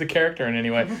change the character in any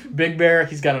way. Big Bear,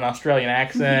 he's got an Australian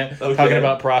accent, talking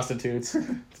about prostitutes.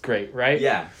 It's great, right?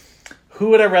 Yeah. Who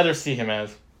would I rather see him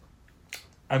as?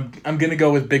 I'm gonna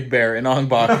go with Big Bear in Ong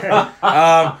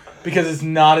Bak. Because it's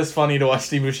not as funny to watch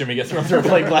Steve Buscemi get thrown through a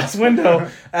plate glass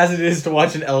window as it is to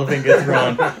watch an elephant get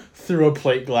thrown through a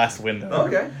plate glass window.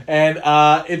 Okay. And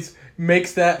it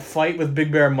makes that fight with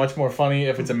Big Bear much more funny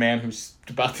if it's a man who's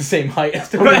about the same height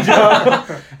as Tony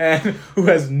Jaa and who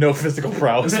has no physical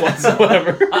prowess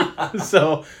whatsoever.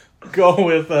 So go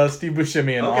with Steve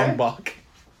Buscemi in Ong Bak.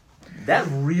 That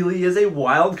really is a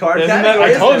wild card.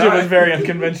 I told you it was very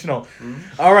unconventional.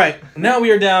 All right, now we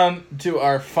are down to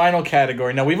our final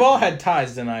category. Now, we've all had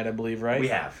ties tonight, I believe, right? We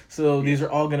have. So these are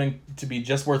all going to be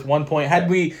just worth 1 point.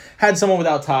 Had we had someone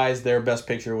without ties, their best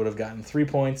picture would have gotten 3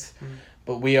 points.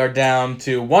 But we are down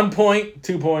to 1 point,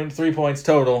 2 points, 3 points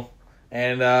total.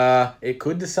 And it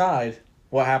could decide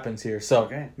what happens here. So,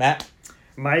 Matt?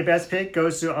 My best pick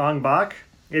goes to Ong Bak.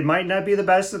 It might not be the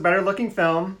better looking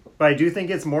film, but I do think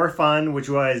it's more fun, which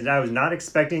I was not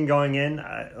expecting going in.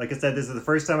 Like I said, this is the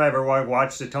first time I ever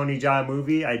watched a Tony Jaa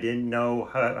movie. I didn't know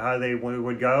how they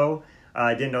would go.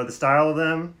 I didn't know the style of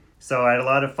them, so I had a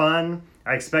lot of fun.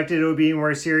 I expected it would be a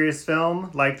more serious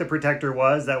film, like The Protector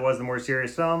was. That was the more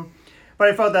serious film. But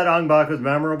I felt that Ong Bak was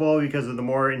memorable because of the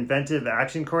more inventive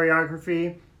action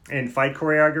choreography and fight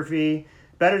choreography.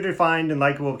 Better defined and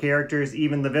likable characters,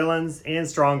 even the villains, and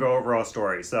stronger overall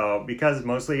story. So, because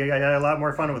mostly I had a lot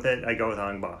more fun with it, I go with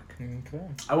Ong Bak. Okay.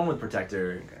 I went with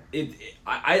Protector.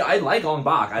 I like Ong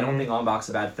Bak. I don't think Ong Bak's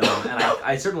a bad film. And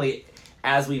I certainly,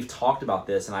 as we've talked about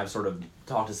this, and I've sort of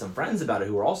talked to some friends about it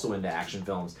who are also into action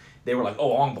films, they were like,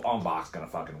 oh, Ong Bak's gonna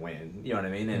fucking win. You know what I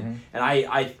mean? And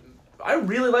I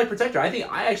really like Protector.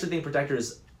 I actually think Protector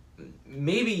is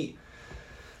maybe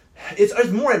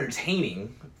it's more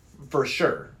entertaining for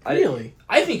sure. Really?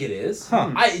 I think it is.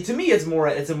 Huh. To me, it's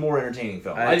a more entertaining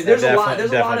film. I There's a lot in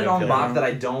definitely Ong feel Bak that.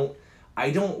 that I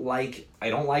don't like. I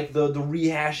don't like the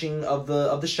rehashing of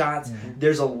the shots.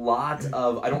 There's a lot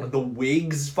of the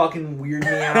wigs fucking weird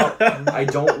me out. I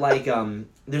don't like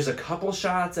there's a couple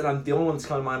shots, and the only one that's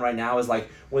coming to mind right now is like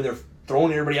when they're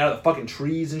throwing everybody out of the fucking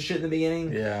trees and shit in the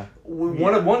beginning. Yeah.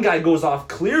 One guy goes off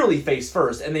clearly face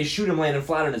first, and they shoot him landing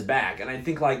flat on his back, and I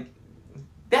think like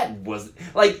that was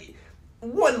like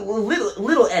one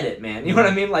little edit, man. You know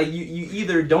what I mean? Like you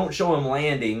either don't show him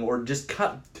landing or just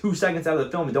cut 2 seconds out of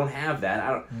the film and don't have that.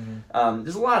 I don't.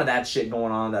 There's a lot of that shit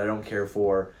going on that I don't care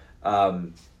for. I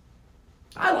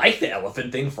like the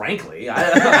elephant thing, frankly.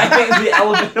 I think the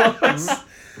elephant was.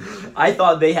 I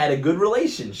thought they had a good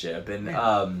relationship, and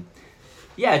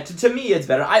to me it's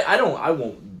better. I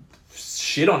won't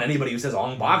shit on anybody who says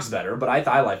Ong Bak's better, but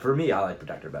I like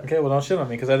Protector better. Okay, well, don't shit on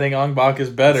me because I think Ong Bak is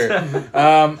better.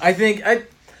 I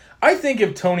think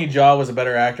if Tony Jaa was a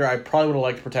better actor, I probably would have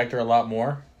liked Protector a lot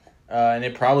more, and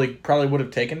it probably would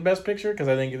have taken Best Picture because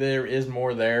I think there is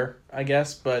more there, I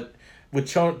guess. But with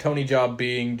Tony Jaa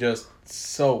being just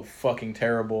so fucking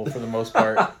terrible for the most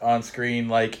part on screen,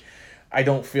 like I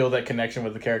don't feel that connection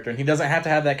with the character, and he doesn't have to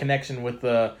have that connection with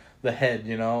the head,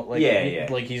 you know, like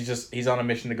like he's on a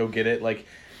mission to go get it. Like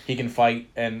he can fight,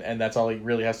 and that's all he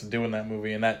really has to do in that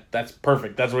movie, and that's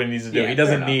perfect. That's what he needs to do. He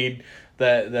doesn't need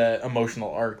the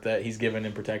emotional arc that he's given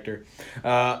in Protector.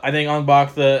 I think Ong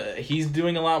Bak he's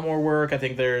doing a lot more work. I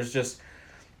think there's just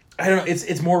I don't know.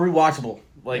 It's more rewatchable.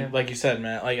 Like you said,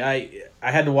 man. Like I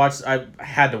had to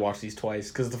watch these twice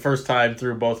because the first time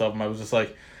through both of them I was just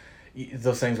like.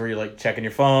 Those things where you're like checking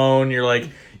your phone, you're like,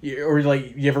 or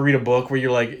like you ever read a book where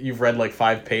you're like you've read like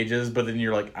 5 pages, but then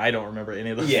you're like I don't remember any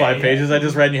of those 5 pages I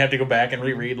just read, and you have to go back and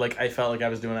reread. Like I felt like I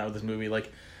was doing that with this movie, like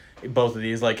both of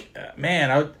these. Like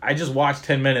man, I just watched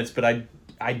 10 minutes, but I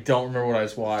don't remember what I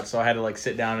just watched, so I had to like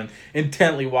sit down and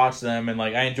intently watch them. And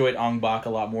like I enjoyed Ong Bak a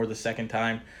lot more the second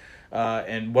time,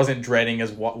 and wasn't dreading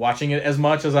as watching it as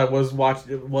much as I was to watch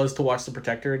The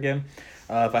Protector again.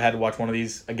 If I had to watch one of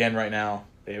these again right now.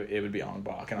 It would be Ong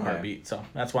Bak in a heartbeat. So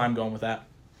that's why I'm going with that.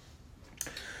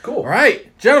 Cool. All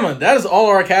right, gentlemen, that is all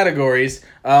our categories.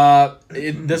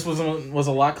 This was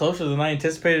a lot closer than I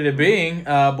anticipated it being,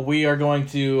 but we are going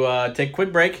to take a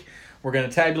quick break. We're going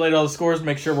to tabulate all the scores,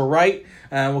 make sure we're right,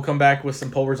 and we'll come back with some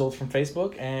poll results from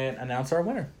Facebook and announce our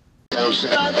winner.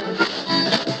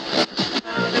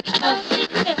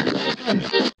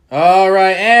 All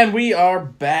right, and we are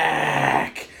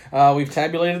back. We've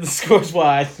tabulated the scores.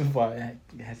 Why?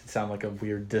 It has to sound like a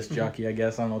weird disc jockey, I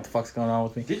guess. I don't know what the fuck's going on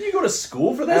with me. Didn't you go to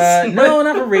school for this? No,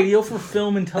 not for radio, for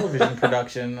film and television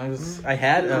production. I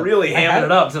had really hamming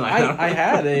it up tonight. I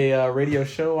had a radio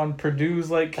show on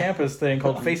Purdue's campus thing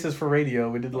called Faces for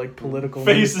Radio. We did political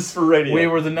Faces news. for Radio. We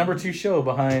were the number 2 show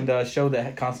behind a show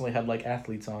that constantly had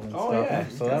athletes on and stuff. Yeah,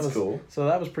 so that's that was cool. So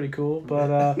that was pretty cool.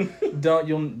 But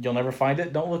you'll never find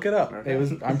it. Don't look it up.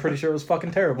 Okay. I'm pretty sure it was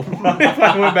fucking terrible. If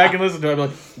I went back and listened to it, I'd be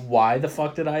like, why the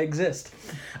fuck did I exist?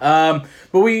 But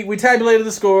we tabulated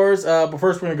the scores. But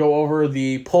first, we're going to go over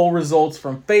the poll results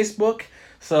from Facebook.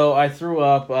 So I threw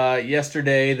up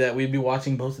yesterday that we'd be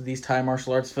watching both of these Thai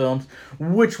martial arts films.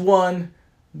 Which one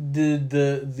did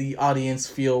the audience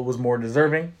feel was more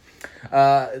deserving?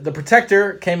 The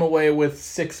Protector came away with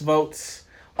 6 votes.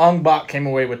 Ong Bak came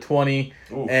away with 20.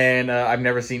 Oof. And I've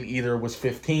never seen either was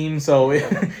 15. So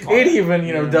it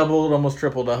even doubled, almost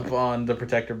tripled up on The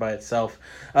Protector by itself.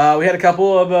 We had a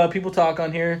couple of people talk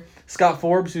on here. Scott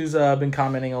Forbes, who's been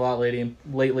commenting a lot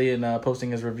lately and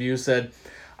posting his reviews, said,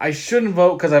 I shouldn't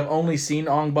vote because I've only seen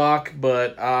Ong Bak,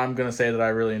 but I'm going to say that I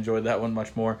really enjoyed that one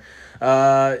much more.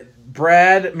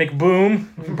 Brad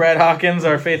McBoom, Brad Hawkins,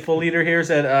 our faithful leader here,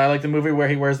 said, I like the movie where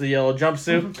he wears the yellow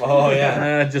jumpsuit. Oh,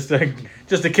 yeah. Just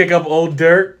to kick up old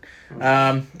dirt.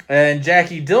 And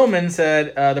Jackie Dillman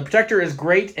said, The Protector is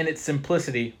great in its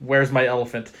simplicity. Where's my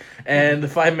elephant? And the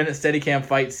 5-minute Steadicam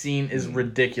fight scene is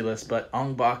ridiculous, but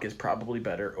Ong Bak is probably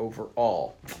better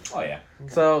overall. Oh, yeah.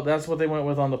 So that's what they went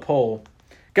with on the poll.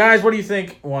 Guys, what do you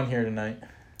think won here tonight?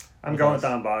 I'm going with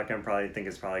Ong Bak. think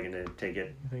it's probably going to take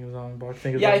it. I think it was Ong Bak.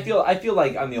 I feel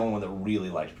like I'm the only one that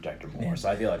really liked Protector more, so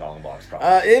I feel like Ong Bak's probably.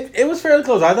 It was fairly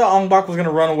close. I thought Ong Bak was going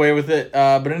to run away with it,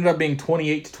 but it ended up being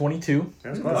 28-22.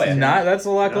 That's close. That's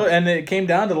a lot close, and it came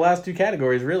down to the last 2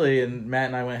 categories really. And Matt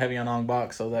and I went heavy on Ong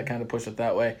Bak, so that kind of pushed it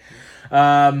that way.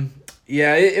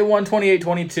 Yeah, it won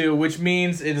 28-22, which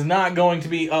means it is not going to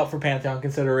be up for Pantheon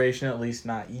consideration, at least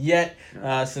not yet,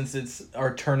 since it's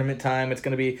our tournament time. It's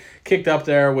going to be kicked up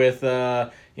there with,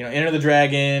 Enter the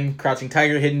Dragon, Crouching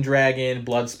Tiger, Hidden Dragon,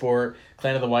 Bloodsport,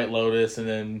 Clan of the White Lotus, and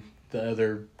then the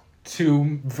other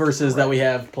 2 verses that we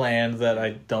have planned that I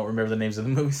don't remember the names of the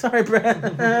movie. Sorry,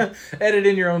 Brad. Edit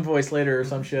in your own voice later or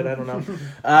some shit. I don't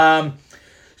know.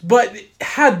 But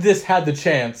had this had the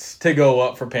chance to go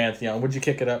up for Pantheon, would you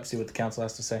kick it up, see what the council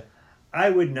has to say? I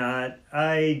would not.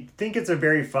 I think it's a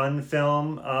very fun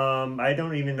film. I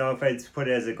don't even know if I'd put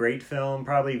it as a great film.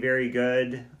 Probably very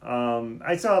good.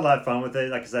 I saw a lot of fun with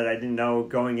it. Like I said, I didn't know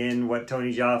going in what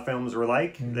Tony Jaa films were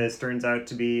like. Mm-hmm. This turns out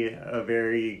to be a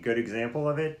very good example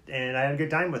of it, and I had a good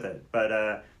time with it.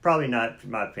 But probably not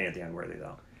Pantheon worthy,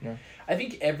 though. Yeah. I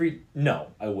think I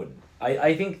wouldn't.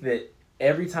 I think that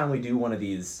every time we do one of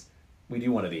these,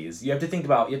 you have to think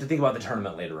about the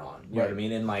tournament later on. You know what I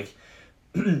mean? And like,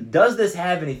 does this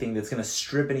have anything that's going to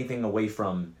strip anything away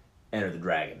from Enter the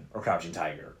Dragon or Crouching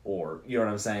Tiger, or you know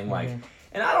what I'm saying? Mm-hmm. Like,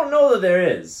 and I don't know that there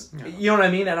is. No. You know what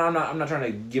I mean? And I'm not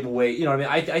trying to give away. You know what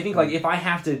I mean? I think like if I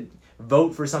have to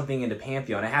vote for something into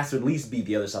Pantheon, it has to at least be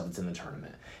the other stuff that's in the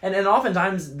tournament. And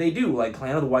oftentimes they do. Like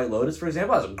Clan of the White Lotus, for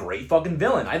example, has a great fucking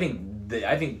villain. I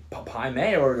think Pai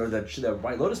Mei or the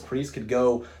White Lotus priest could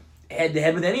go head to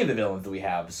head with any of the villains that we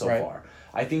have so far.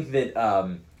 I think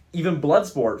that even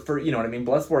Bloodsport,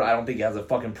 Bloodsport, I don't think it has a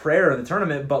fucking prayer in the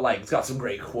tournament, but like it's got some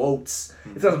great quotes.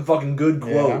 It's got some fucking good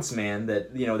quotes, man.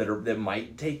 That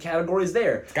might take categories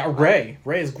there. It's got Ray.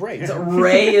 Ray is great.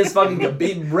 Ray is fucking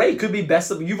good. Ray could be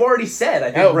best. You've already said.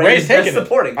 I think Ray is best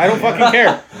supporting. I don't fucking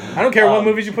care. I don't care what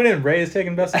movies you put in. Ray is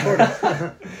taking best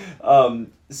supporting.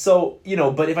 So,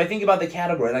 but if I think about the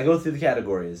category, and I go through the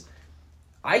categories,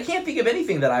 I can't think of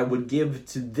anything that I would give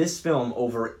to this film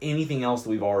over anything else that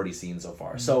we've already seen so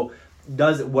far. Mm-hmm. So,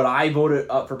 would I vote it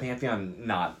up for Pantheon?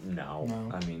 No.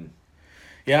 I mean...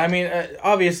 Yeah, I mean,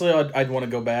 obviously I'd want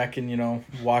to go back and,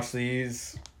 watch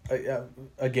these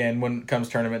again when it comes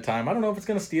tournament time. I don't know if it's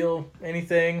going to steal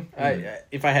anything. Mm-hmm.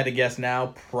 If I had to guess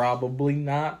now, probably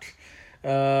not.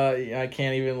 I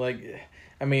can't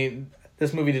even,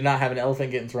 this movie did not have an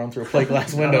elephant getting thrown through a plate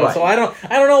glass window, right. So I don't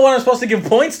know what I'm supposed to give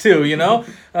points to,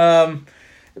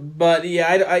 But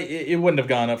yeah, it wouldn't have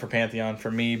gone up for Pantheon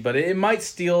for me, but it might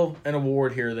steal an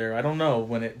award here or there. I don't know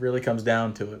when it really comes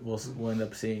down to it. We'll end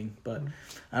up seeing, but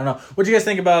I don't know. What do you guys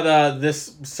think about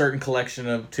this certain collection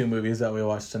of 2 movies that we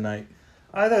watched tonight?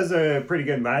 I thought it was a pretty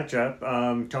good matchup.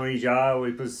 Tony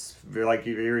Jaa was, like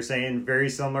you were saying, very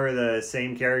similar, the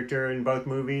same character in both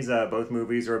movies. Both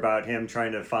movies are about him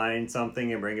trying to find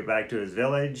something and bring it back to his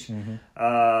village.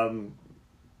 Mm-hmm.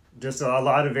 Just a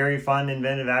lot of very fun,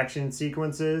 inventive action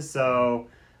sequences. So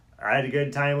I had a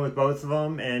good time with both of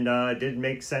them, and it did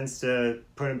make sense to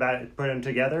put them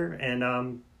together.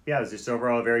 And it was just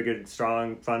overall a very good,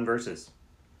 strong, fun versus.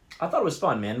 I thought it was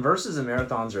fun, man. Versus and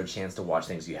marathons are a chance to watch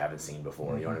things you haven't seen before.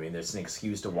 Mm-hmm. You know what I mean? There's an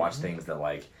excuse to watch things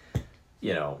that,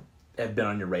 have been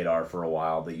on your radar for a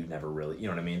while that you've never really, you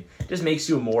know what I mean? It just makes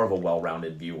you more of a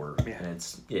well-rounded viewer. Yeah. And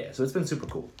so it's been super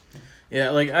cool. Yeah,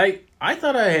 like, I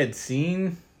thought I had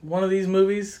seen one of these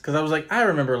movies, because I was like, I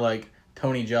remember,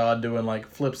 Tony Jaa doing,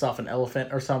 flips off an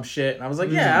elephant or some shit. And I was like,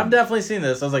 yeah, I've definitely seen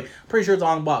this. I was like, pretty sure it's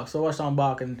Ong Bak. So I watched Ong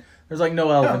Bak, and there's, no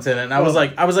elephants in it. And I was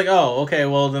like, oh, okay,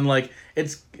 well, then,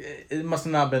 it must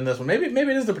have not been this one. Maybe it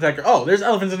is The Protector. Oh, there's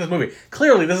elephants in this movie.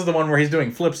 Clearly, this is the one where he's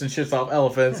doing flips and shits off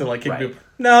elephants and kicking people.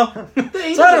 No, so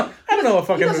I don't know what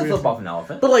fucking movie. He doesn't flip off an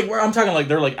elephant. But where I'm talking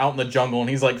they're out in the jungle and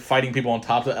he's fighting people on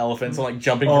top of elephants and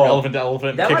jumping from elephant to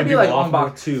elephant. That and might kicking be people Ong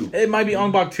Bak 2. It might be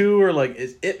Ong Bak 2 or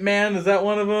is Ip Man? Is that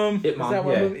one of them? Ip Man. Is that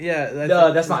one of them? Yeah.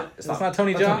 That's not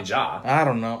Tony Jaa. Tony Jaa. I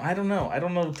don't know. I don't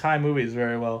know Thai movies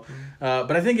very well,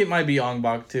 but I think it might be Ong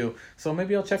Bak 2. So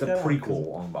maybe I'll check that out. It's a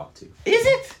prequel, Ong Bak 2. Is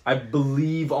it? I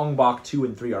believe Ong Bak 2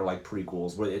 and 3 are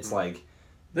prequels, where it's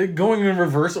they're going in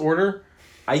reverse order?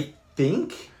 I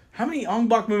think. How many Ong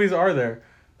Bak movies are there?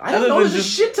 I don't know, there's a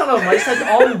shit ton of them. I just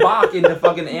had Ong Bak in the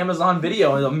fucking Amazon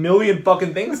video and a million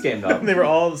fucking things came up. They were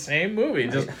all the same movie,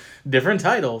 just different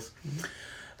titles.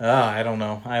 I don't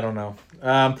know.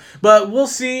 But we'll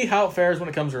see how it fares when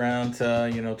it comes around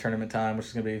to, tournament time, which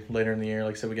is going to be later in the year.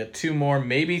 Like I said, we got 2 more,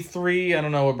 maybe 3. I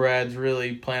don't know what Brad's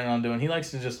really planning on doing. He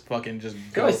likes to just go. He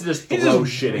likes to just throw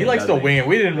shit in. He likes to wing it.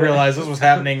 We didn't realize this was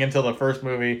happening until the first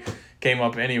movie came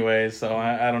up anyways, so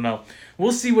I don't know.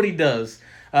 We'll see what he does.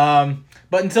 But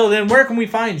until then, where can we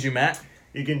find you, Matt?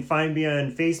 You can find me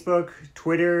on Facebook,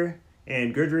 Twitter,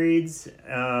 and Goodreads.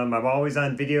 I'm always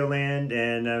on Videoland,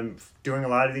 and I'm doing a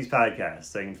lot of these podcasts,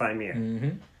 so you can find me here.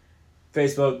 Mm-hmm.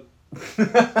 Facebook.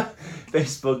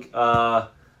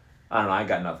 I don't know. I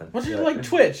got nothing. What's your like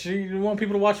Twitch? You want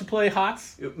people to watch you play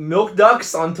HOTS? Milk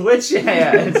Ducks on Twitch?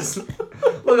 Yeah.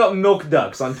 Look up Milk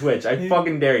Ducks on Twitch. I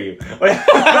fucking dare you. Why?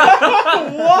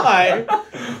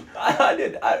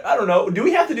 I don't know. Do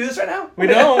we have to do this right now? We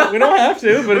don't have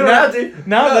to. But We don't have to.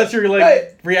 Now No, that you're like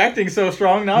hey. reacting so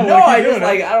strong, now No, what I are you just doing?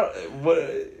 like I don't.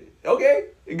 What? Okay,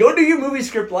 go do your movie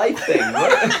script life thing.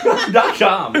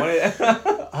 .com.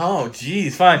 Oh,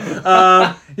 geez, fine.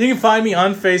 You can find me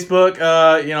on Facebook.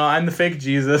 I'm the fake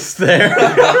Jesus there.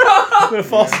 The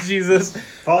false Jesus.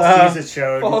 False Jesus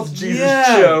showed. False Jesus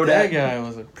Yeah, showed. that guy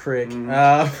was a prick.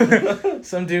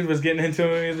 Some dude was getting into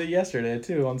me yesterday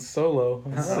too on Solo.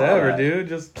 Whatever, dude.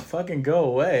 Just fucking go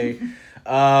away.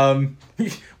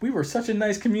 We were such a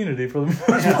nice community for the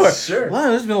most part. Sure. Wow,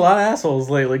 there's been a lot of assholes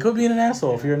lately. Quit being an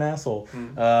asshole if you're an asshole.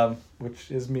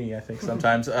 Which is me, I think,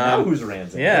 sometimes. Now who's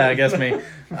ranting? Yeah, I guess me.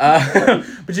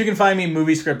 But you can find me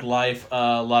Movie Script Life,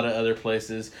 a lot of other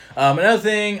places. Another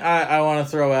thing I want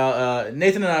to throw out,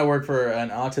 Nathan and I work for an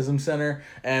autism center,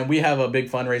 and we have a big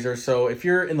fundraiser. So if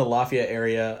you're in the Lafayette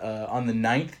area on the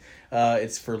 9th,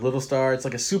 it's for Little Star. It's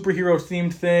like a superhero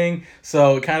themed thing,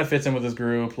 so it kind of fits in with this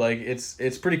group. Like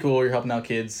it's pretty cool. You're helping out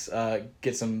kids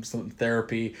get some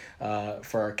therapy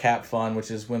for our CAP fund,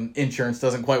 which is when insurance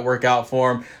doesn't quite work out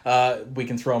for them. We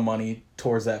can throw money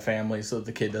towards that family so that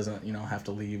the kid doesn't have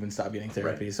to leave and stop getting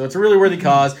therapy. Right. So it's a really worthy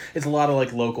cause. It's a lot of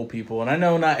like local people, and I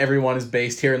know not everyone is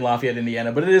based here in Lafayette,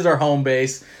 Indiana, but it is our home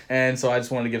base, and so I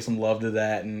just wanted to give some love to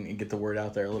that and get the word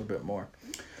out there a little bit more.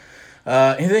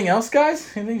 Anything else, guys?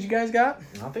 Anything you guys got?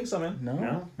 I don't think so, man.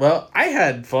 No? Well, I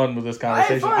had fun with this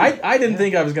conversation. I didn't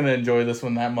think I was going to enjoy this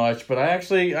one that much, but I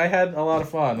had a lot of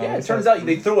fun. Yeah, it turns out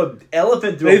they throw an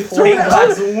elephant through a threw plate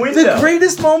glass window. The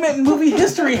greatest moment in movie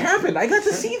history happened. I got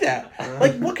to see that.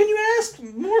 Like, what can you ask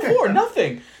more for?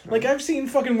 Nothing. Like, I've seen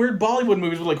fucking weird Bollywood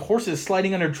movies with, like, horses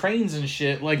sliding under trains and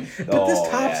shit. Like, but this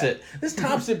tops it. This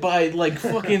tops it by, like,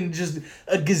 fucking just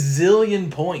a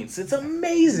gazillion points. It's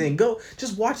amazing. Go,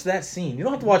 just watch that scene. You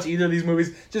don't have to watch either of these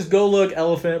movies. Just go look,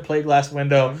 elephant, plate glass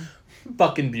window.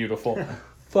 Fucking beautiful.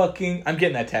 I'm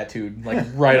getting that tattooed, like,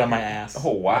 right on my ass.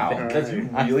 Oh, wow. You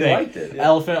really liked it. Yeah.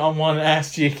 Elephant on one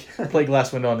ass cheek, plate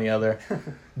glass window on the other.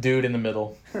 Dude in the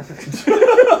middle.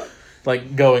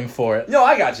 Like, going for it. No,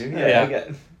 I got you. Yeah. I get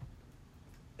it.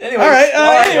 Anyways, All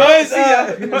right. see ya.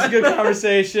 It was a good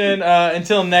conversation.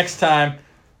 Until next time,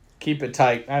 keep it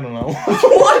tight. I don't know.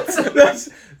 What?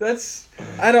 That's.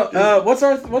 I don't. What's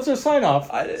our sign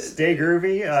off? Stay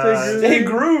groovy. Stay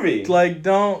groovy. Like,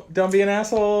 don't be an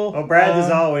asshole. Well, Brad, as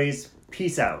always,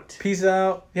 peace out. Peace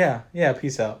out. Yeah.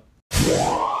 Peace out.